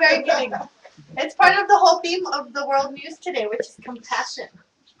 They're very giving. It's part of the whole theme of the world news today, which is compassion.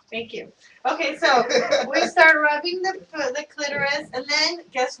 Thank you. Okay, so we start rubbing the clitoris, and then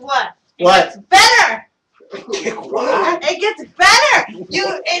guess what? It What? gets better. What? It gets better.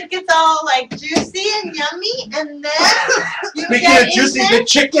 It gets all like juicy and yummy, and then you Speaking get of juicy, in there. the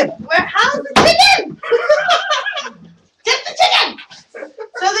chicken. How's the chicken? Get the chicken.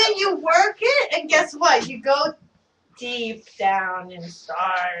 So then you work it, and guess what? You go deep down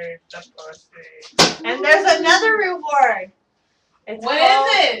inside the pussy, and there's another reward. It's What called,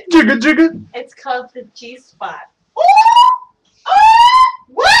 is it? Jigga jigga. It's called the G spot. Oh,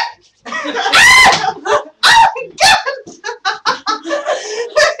 what? Oh my God!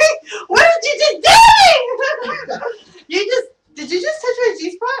 What did you just do? Did you just touch my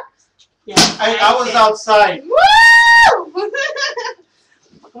G spot? Yeah. I was did. outside. Woo!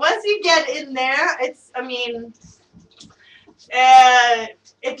 Once you get in there, it's, I mean,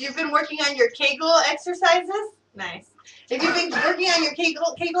 if If you've been working on your Kegel exercises, nice. If you've been working on your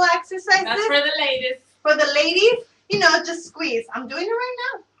Kegel exercises, That's for the ladies. for the ladies, you know, just squeeze. I'm doing it right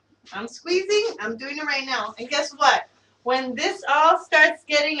now. I'm squeezing. I'm doing it right now. And guess what? When this all starts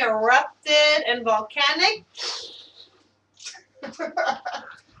getting erupted and volcanic,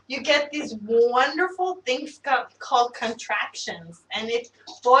 you get these wonderful things called contractions. And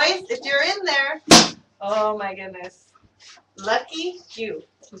boys, if you're in there, oh my goodness. Lucky you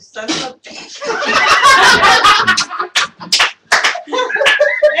son of a bitch.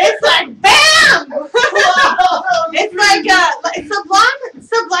 It's like BAM! It's like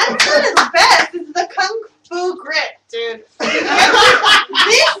Sublime is best. It's the Kung Fu grip, dude.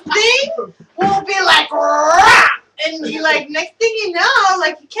 This thing will be like, rah! And you like next thing you know,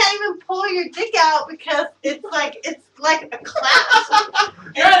 like you can't even pull your dick out because it's like a clap.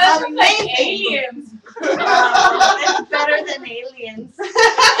 Girl, that's It's like amazing. aliens. It's better than aliens.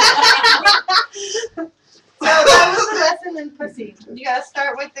 So that was the lesson in pussy. You gotta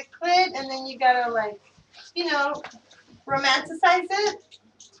start with the clit, and then you gotta romanticize it,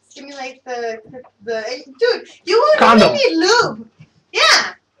 stimulate the dude. You wouldn't Condom. need lube.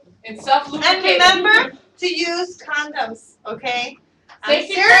 Yeah, It's and self-lubricating. remember to use condoms. Okay. I'm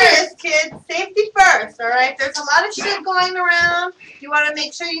Safety serious, kids. Safety first. All right. There's a lot of shit going around. You want to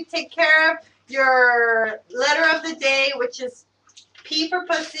make sure you take care of your letter of the day, which is P for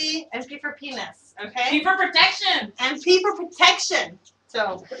pussy and P for penis. Okay. P for protection. And P for protection.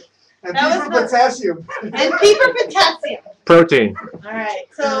 So, And That P was for the- potassium. and P for potassium. Protein. All right.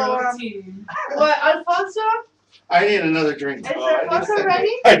 So, Protein. what, Alfonso? I need another drink. Is Alfonso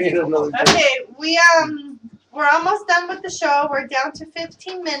ready? I need another drink. Okay. We're almost done with the show. We're down to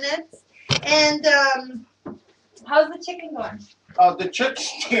 15 minutes. And how's the chicken going? The chicks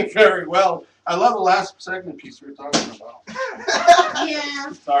did very well. I love the last segment piece we were talking about.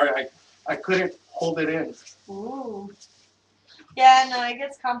 Yeah. Sorry, I couldn't hold it in. Ooh. Yeah, no, it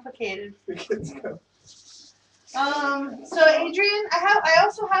gets complicated. So Adrian, I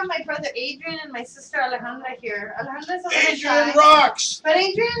also have my brother Adrian and my sister Alejandra here. Alejandra's a little Adrian shy, rocks! but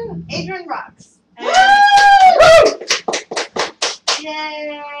Adrian rocks. And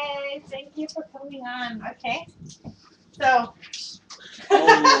yay! Thank you for coming on. Okay. So,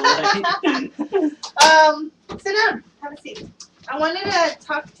 sit down. Have a seat. I wanted to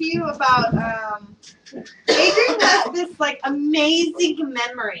talk to you about Adrian has this like amazing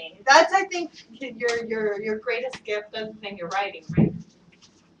memory. That's I think your greatest gift other than your writing, right?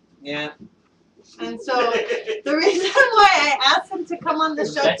 Yeah. And so the reason why I asked him to come on the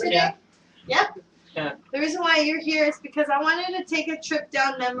show today, yep. Yeah. The reason why you're here is because I wanted to take a trip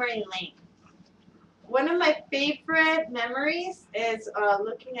down memory lane. One of my favorite memories is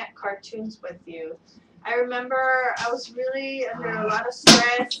looking at cartoons with you. I remember I was really under a lot of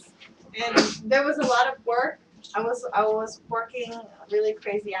stress, and there was a lot of work. I was working really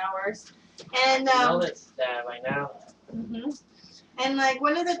crazy hours, and That by now. mhm. And like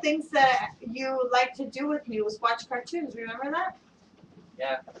one of the things that you liked to do with me was watch cartoons. Remember that?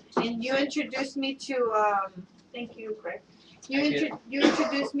 Yeah. And you introduced me to thank you, Greg. You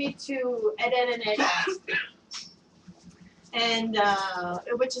introduced me to Ed, Ed and Eddie, and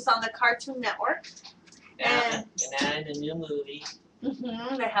which is on the Cartoon Network. Yeah. And a new movie.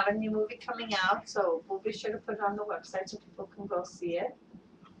 They have a new movie coming out, so we'll be sure to put it on the website so people can go see it.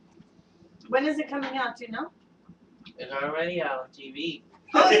 When is it coming out? Do you know? It's already on TV.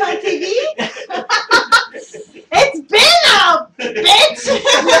 Oh, it's on TV? It's been out, bitch!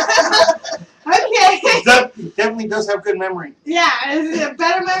 Okay. He definitely does have good memory. Yeah, it's a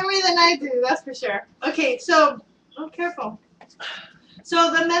better memory than I do, that's for sure. Okay, so, careful.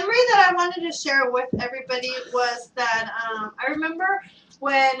 So the memory that I wanted to share with everybody was that I remember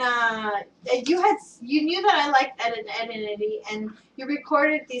when you knew that I liked Ed and Eddie, and you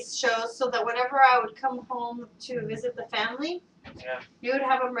recorded these shows so that whenever I would come home to visit the family, Yeah. you would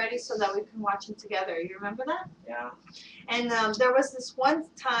have them ready so that we can watch them together. You remember that? Yeah. And there was this one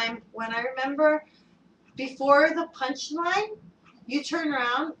time when I remember before the punchline, you turned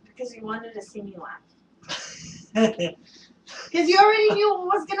around because you wanted to see me laugh. Because you already knew what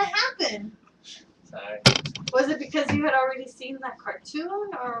was going to happen. Sorry. Was it because you had already seen that cartoon,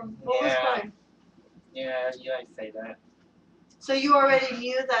 or what was Yeah. going? Yeah, you like say that. So you already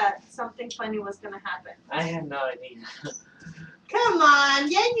knew that something funny was going to happen. I had no idea. Come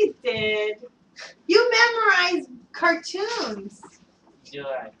on, yeah you did. You memorized cartoons. Do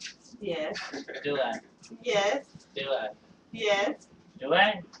I? Yes, Do I? yes, Do I? yes. Do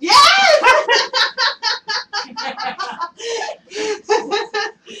I? Yes!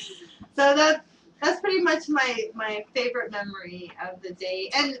 So that's pretty much my favorite memory of the day,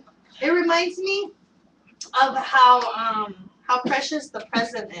 and it reminds me of how precious the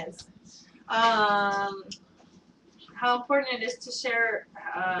present is. How important it is to share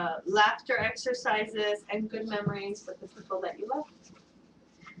laughter exercises and good memories with the people that you love.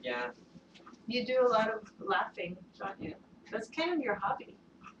 Yeah. You do a lot of laughing, don't you? That's kind of your hobby.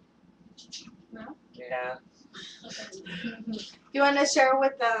 No? Yeah. You want to share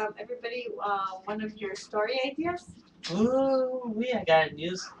with everybody one of your story ideas? Ooh, I got a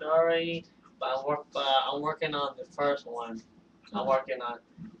new story, but I'm working on the first one. I'm working on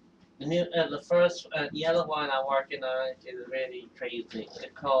the other one I'm working on is really crazy. It's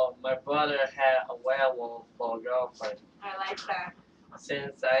called My Brother Had a Werewolf for a Girlfriend. I like that.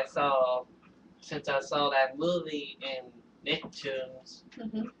 Since I saw that movie in Nicktoons,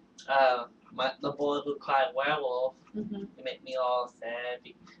 Mhm. the boy who cried werewolf, Mhm. it made me all sad,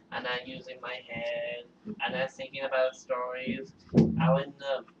 and I'm using my head, and I'm thinking about stories. I went in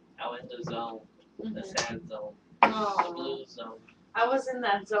the zone, the sad zone, the Oh, blue zone. I was in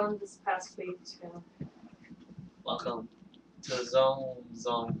that zone this past week too. Welcome to the zone.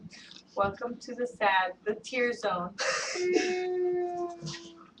 Welcome to the tear zone.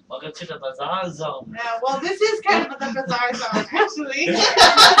 Welcome to the bazaar zone. Yeah, well, this is kind of the bizarre zone, actually.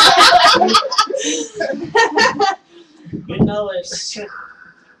 You know it.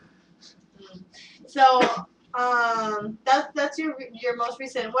 So, that's your most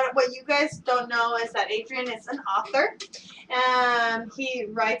recent. What you guys don't know is that Adrian is an author, and he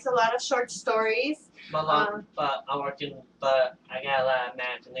writes a lot of short stories. But I got a lot of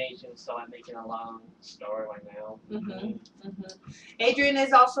imagination, so I'm making a long story right now. Adrian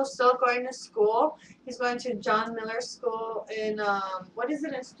is also still going to school. He's going to John Miller School in what is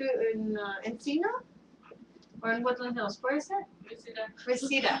it in Encino or in Woodland Hills? Where is it?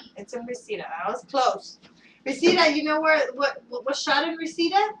 Reseda. It's in Reseda. I was close. Reseda. You know what was shot in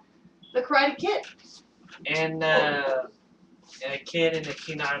Reseda? The Karate Kid. And a kid in the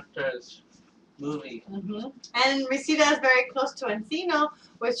King Arthur's movie. And Reseda is very close to Encino,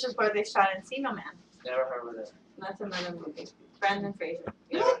 which is where they shot Encino Man. Never heard of it. That's another movie. Brandon Fraser.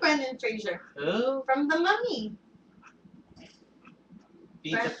 You know Brandon Fraser Who? from The Mummy.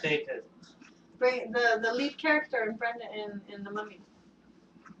 Beat the Baker. The lead character in Brandon in The Mummy.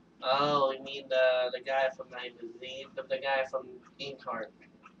 Oh, you mean the guy from the guy from Inkheart.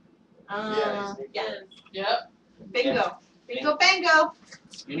 Yeah. Yep. Bingo. Yeah. Bingo bango.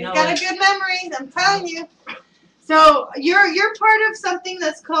 You He's know got a it. good memory, I'm telling you. So you're part of something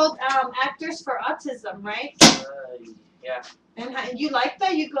that's called Actors for Autism, right? Yeah. And you like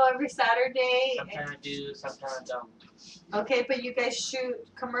that? You go every Saturday. Sometimes I do, sometimes I don't. Okay, but you guys shoot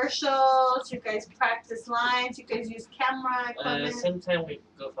commercials. You guys practice lines. You guys use camera equipment. Sometimes we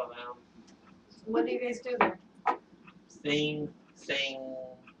go for around. What do you guys do there? Sing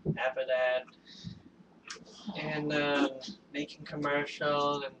after that. And making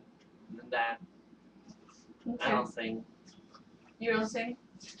commercials and that. I Okay. don't sing. You don't sing?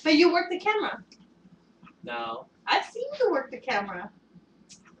 But you work the camera. No. I've seen you work the camera.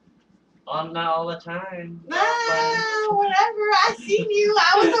 Not all the time. Whatever. I've seen you.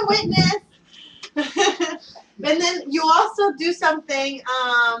 I was a witness. And then you also do something.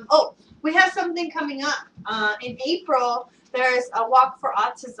 We have something coming up. In April, there's a walk for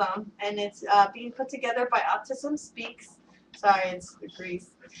autism, and it's being put together by Autism Speaks. Sorry, it's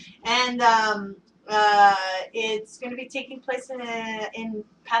Greece. And it's going to be taking place in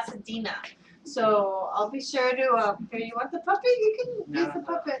Pasadena. So I'll be sure to. Here, you want the puppet? You can use the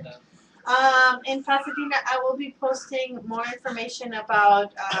puppet. No. In Pasadena, I will be posting more information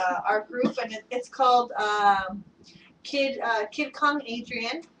about our group, and it's called Kid Kong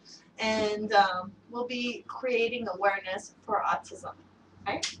Adrian, and we'll be creating awareness for autism.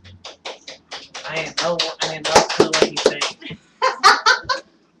 I ain't no clue what he's saying.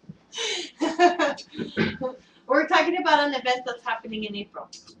 We're talking about an event that's happening in April.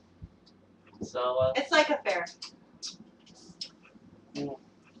 So It's like a fair.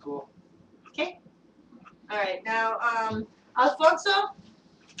 cool. Okay. All right. Now, Alfonso,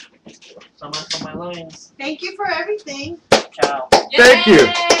 So much for my lines. thank you for everything. Ciao. Thank you.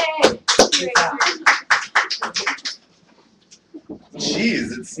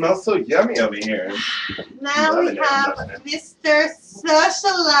 Jeez, it smells so yummy over here. Now we Loving it, have loving it. Mr.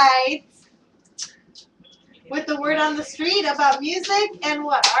 Socialite with the word on the street about music and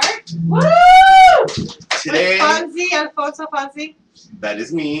what, art? Woo! Today, With Fonzie, Alfonso Fonzie. that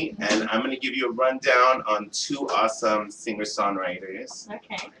is me, and I'm going to give you a rundown on two awesome singer-songwriters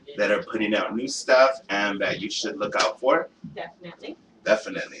Okay, that are putting out new stuff and that you should look out for. definitely.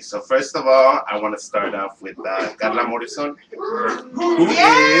 Definitely. So first of all, I want to start off with Carla Morrison, who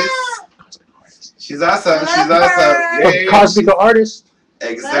Yeah. is she's awesome. Love She's awesome. her. Yeah, yeah, Cosmic artist.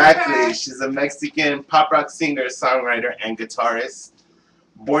 exactly. Love her. She's a Mexican pop rock singer, songwriter, and guitarist.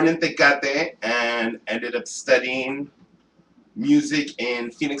 Born in Tecate and ended up studying music in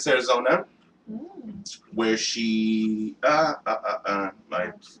Phoenix, Arizona, where she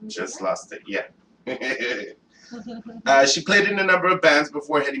I just lost it. Yeah. She played in a number of bands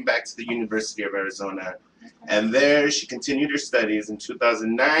before heading back to the University of Arizona. And there she continued her studies. In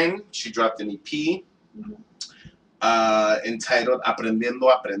 2009, she dropped an EP entitled Aprendiendo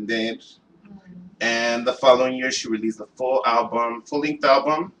a Aprender. And the following year, she released a full-length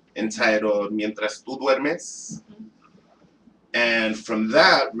album entitled Mientras Tú Duermes. And from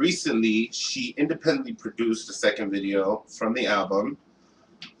that, recently, she independently produced a second video from the album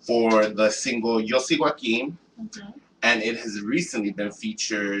for the single Yo Sigo Aquí. And it has recently been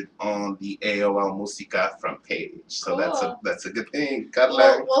featured on the AOL Musica front page. So Cool. that's a good thing.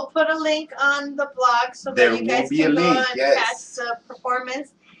 Carla. We'll put a link on the blog so There that you will guys be a can go link, and yes. catch the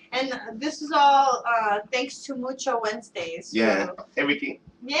performance. And this is all thanks to Mucho Wednesdays. Yeah. So- Hey, Ricky.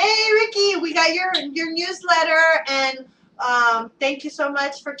 Yay, Ricky! We got your newsletter, and thank you so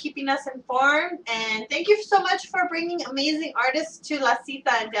much for keeping us informed. And thank you so much for bringing amazing artists to La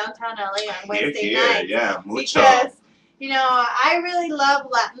Cita in downtown LA on Wednesday night. Yeah, mucho. Because, you know, I really love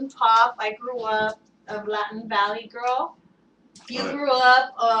Latin pop. I grew up a Latin Valley girl. You Right. grew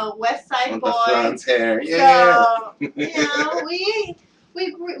up West Side On boy. the front hair. Yeah. So, you know,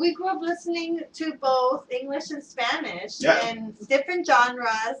 we grew up listening to both English and Spanish Yeah. and different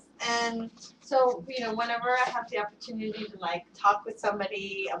genres. And so, you know, whenever I have the opportunity to like talk with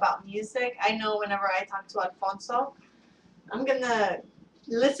somebody about music, I know whenever I talk to Alfonso, I'm gonna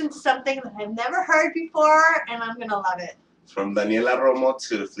listen to something that I've never heard before, and I'm gonna love it. From Daniela Romo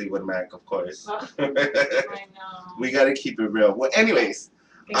to Fleetwood Mac, of course. Oh, I know. We gotta keep it real. Well, anyways,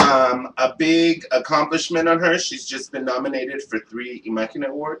 Thank you. a big accomplishment on her. She's just been nominated for 3 Imagine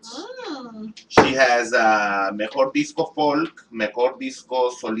Awards. Mm. She has Mejor Disco Folk, Mejor Disco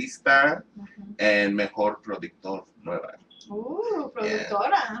Solista, and Mejor Productor Nueva. Ooh,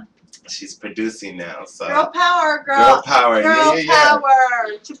 productora. She's producing now, so Girl power, girl power. Girl Yeah.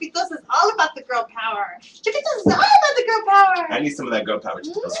 power. Chupitos is all about the girl power. Chupitos is all about the girl power. I need some of that girl power.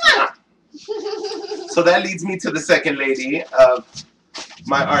 So that leads me to the second lady of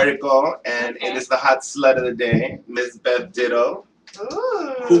my article, and it is the hot slut of the day, Miss Beth Ditto,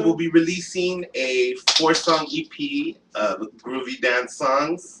 who will be releasing a 4-song EP of groovy dance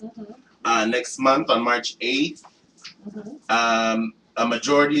songs next month on March 8th. A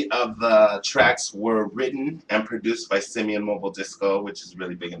majority of the tracks were written and produced by Simeon Mobile Disco, which is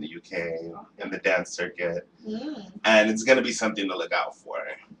really big in the UK and the dance circuit. And it's going to be something to look out for.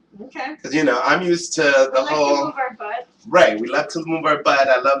 Okay. Because, you know, I'm used to We the like whole... to move our butt. Right, we love to move our butt.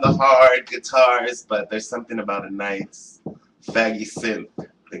 I love the hard guitars, but there's something about a nice faggy synth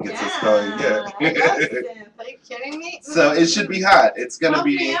that gets us going. I Yeah. love synth. Are you kidding me? So it should be hot. It's going to Pump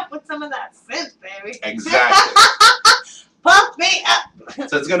be... me up with some of that synth, baby. Exactly. Pump me up.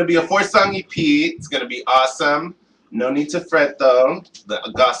 So it's going to be a 4-song EP. It's going to be awesome. No need to fret, though. The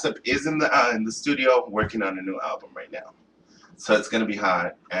gossip is in the studio working on a new album right now. So it's going to be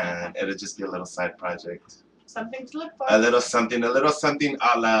hot, and it'll just be a little side project. Something to look for. A little something a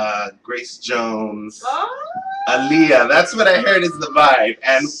la Grace Jones, Oh, Aaliyah. That's what I heard is the vibe.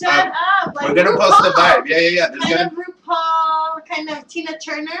 And shut up. Like we're going to post the RuPaul. vibe. Yeah. There's Kind going of RuPaul, kind of Tina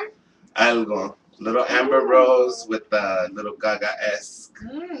Turner. algo. Little Amber Rose with little Gaga-esque.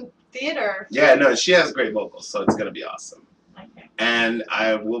 Theater. Yeah, no, she has great vocals, so it's going to be awesome. Okay. And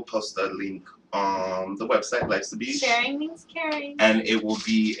I will post a link on the website, Life's the Beach. Sharing means caring. And it will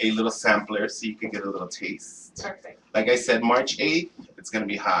be a little sampler so you can get a little taste. Perfect. Like I said, March 8th, it's going to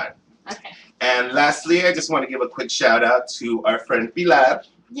be hot. Okay. And lastly, I just want to give a quick shout out to our friend Pilar.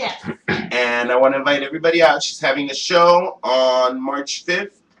 Yes. And I want to invite everybody out. She's having a show on March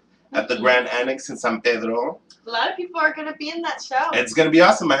 5th at the Grand Annex in San Pedro. A lot of people are going to be in that show. It's going to be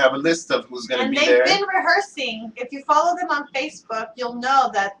awesome. I have a list of who's going to And be they've there. been rehearsing. If you follow them on Facebook, you'll know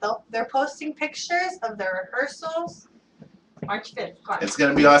that they're posting pictures of their rehearsals. March 5th. Go on. It's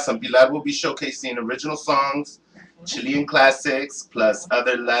going to be awesome. Pilar will be showcasing original songs, Chilean classics, plus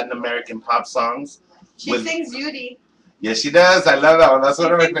other Latin American pop songs. She with- sings Beauty. Yes, she does. I love that one. That's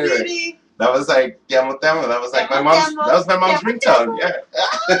one of my She sings favorites. Beauty. That was like Te amo, te amo. That was like Te my amo, mom's. te amo. That was my mom's Te amo, te ringtone. amo.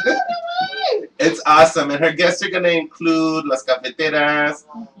 Yeah. It's awesome, and her guests are gonna include Las Cafeteras,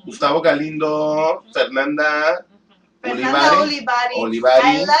 Gustavo Galindo, Fernanda Fernanda Olivari. Olivari.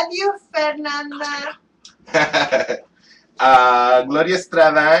 I love you, Fernanda. Gloria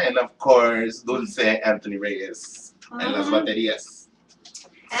Estrada, and of course, Dulce Anthony Reyes en las baterías.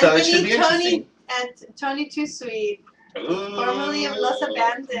 So it should be interesting. And Tony Too Sweet, Ooh. formerly of Los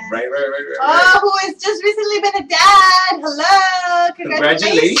Abandoned. Right. Oh, who has just recently been a dad. Hello.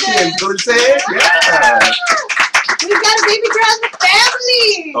 Congratulations, Dulce. Yeah. We've got a baby girl in the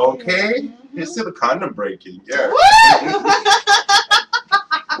family. Okay. Here's to the condom breaking. Yeah. Woo!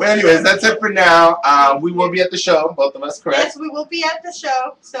 Well, anyways, that's it for now. We will be at the show, both of us, correct? Yes, we will be at the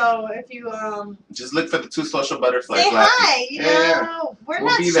show. So if you just look for the two social butterflies. say hi, you know, Yeah. we're We'll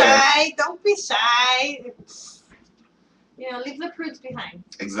not be there. shy. Don't be shy. You know, leave the prudes behind.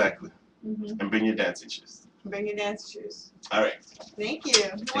 Exactly. And bring your dancing shoes. Bring your dance shoes. All right. Thank you.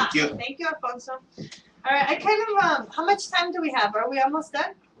 Thank you. Thank you, Alfonso. All right, I kind of how much time do we have? Are we almost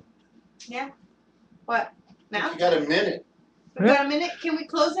done? Yeah. What? Now? You got a minute. We got a minute. Can we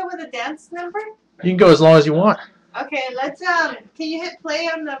close it with a dance number? You can go as long as you want. Okay, let's can you hit play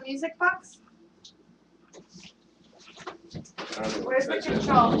on the music box? Where's the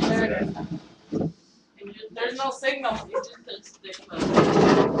control? There it is. There's no signal. You just stick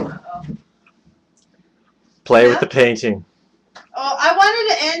them. Play with the painting. Oh, I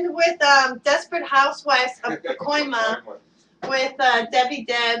wanted to end with Desperate Housewives of Pacoima with Debbie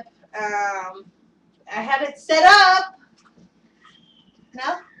Deb. I had it set up.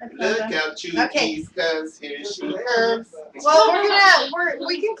 No? Look out, Chukies, because here she comes. Well,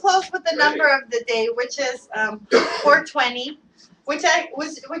 we can close with the number of the day, which is 420, which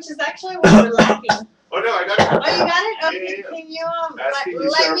is actually what we're lacking. Oh no, I got it. Oh, you got it? Okay, Yeah. can you Asking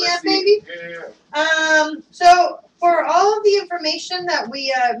light me to up, baby? Yeah. So for all of the information that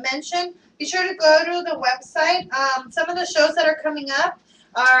we mentioned, be sure to go to the website. Some of the shows that are coming up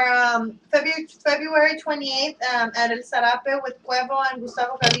are February 28th at El Zarape with Cuevo and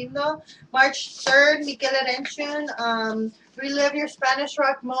Gustavo Galindo. March 3rd, Miquel Erenchun, Relive Your Spanish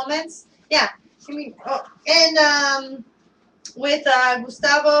Rock Moments. Yeah, and with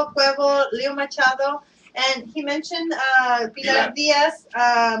Gustavo, Cuevo, Leo Machado, and he mentioned Pilar Diaz.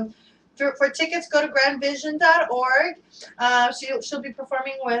 For tickets, go to grandvision.org. She'll be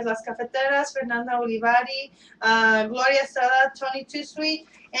performing with Las Cafeteras, Fernanda Olivari, Gloria Estrada, Tony Too Sweet,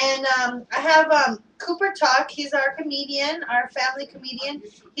 and I have Cooper Talk. He's our comedian, our family comedian.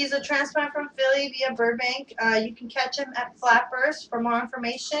 He's a transplant from Philly via Burbank. You can catch him at Flappers. For more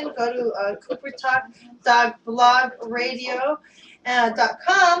information, go to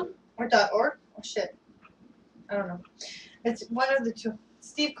coopertalk.blogradio.com or .org. Oh shit, I don't know. It's one of the two.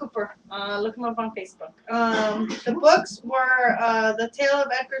 Steve Cooper. Look him up on Facebook. The books were The Tale of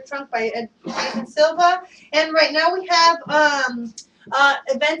Edgar Trunk by Jason Silva. And right now we have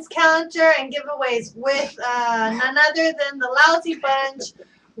events calendar and giveaways with none other than the Lousy Bunch.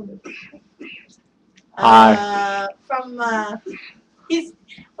 Hi. From I'll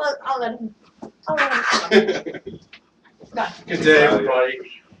let him come up. Good day, everybody.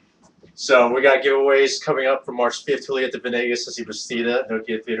 So we got giveaways coming up for March 5th, Julia at the Venegas, Ceci Bastida,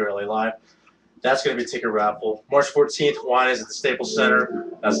 Nokia Theater, LA Live. That's going to be a ticket raffle. March 14th, wine is at the Staples Center.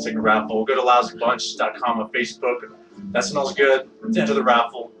 That's a ticket raffle. Go to lousybunch.com on Facebook. That smells good. Enter the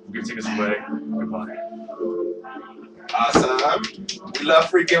raffle. We'll give tickets away. Goodbye. Awesome. We love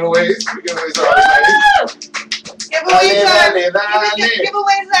free giveaways. Free giveaways are always nice.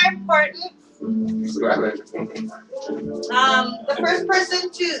 Giveaways are important. Go ahead. The first person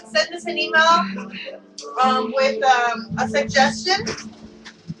to send us an email with a suggestion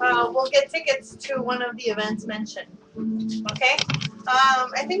will get tickets to one of the events mentioned. Okay?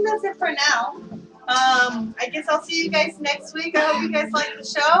 I think that's it for now. I guess I'll see you guys next week. I hope you guys like the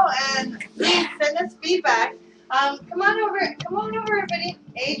show, and please send us feedback. Come on over, everybody.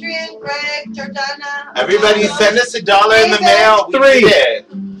 Adrian, Greg, Jordana. Everybody, send us $1 in the mail. We 3, did it.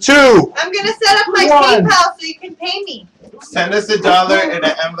 2. I'm gonna set up my 1. PayPal so you can pay me. Send us $1 in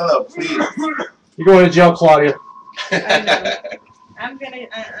an envelope, please. You're going to jail, Claudia. I'm gonna.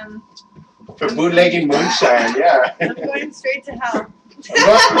 For bootlegging moonshine, yeah. I'm going straight to hell.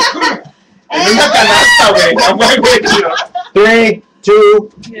 En una canasta, güey. I'm right with you. 3, 2,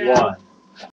 Yeah. 1.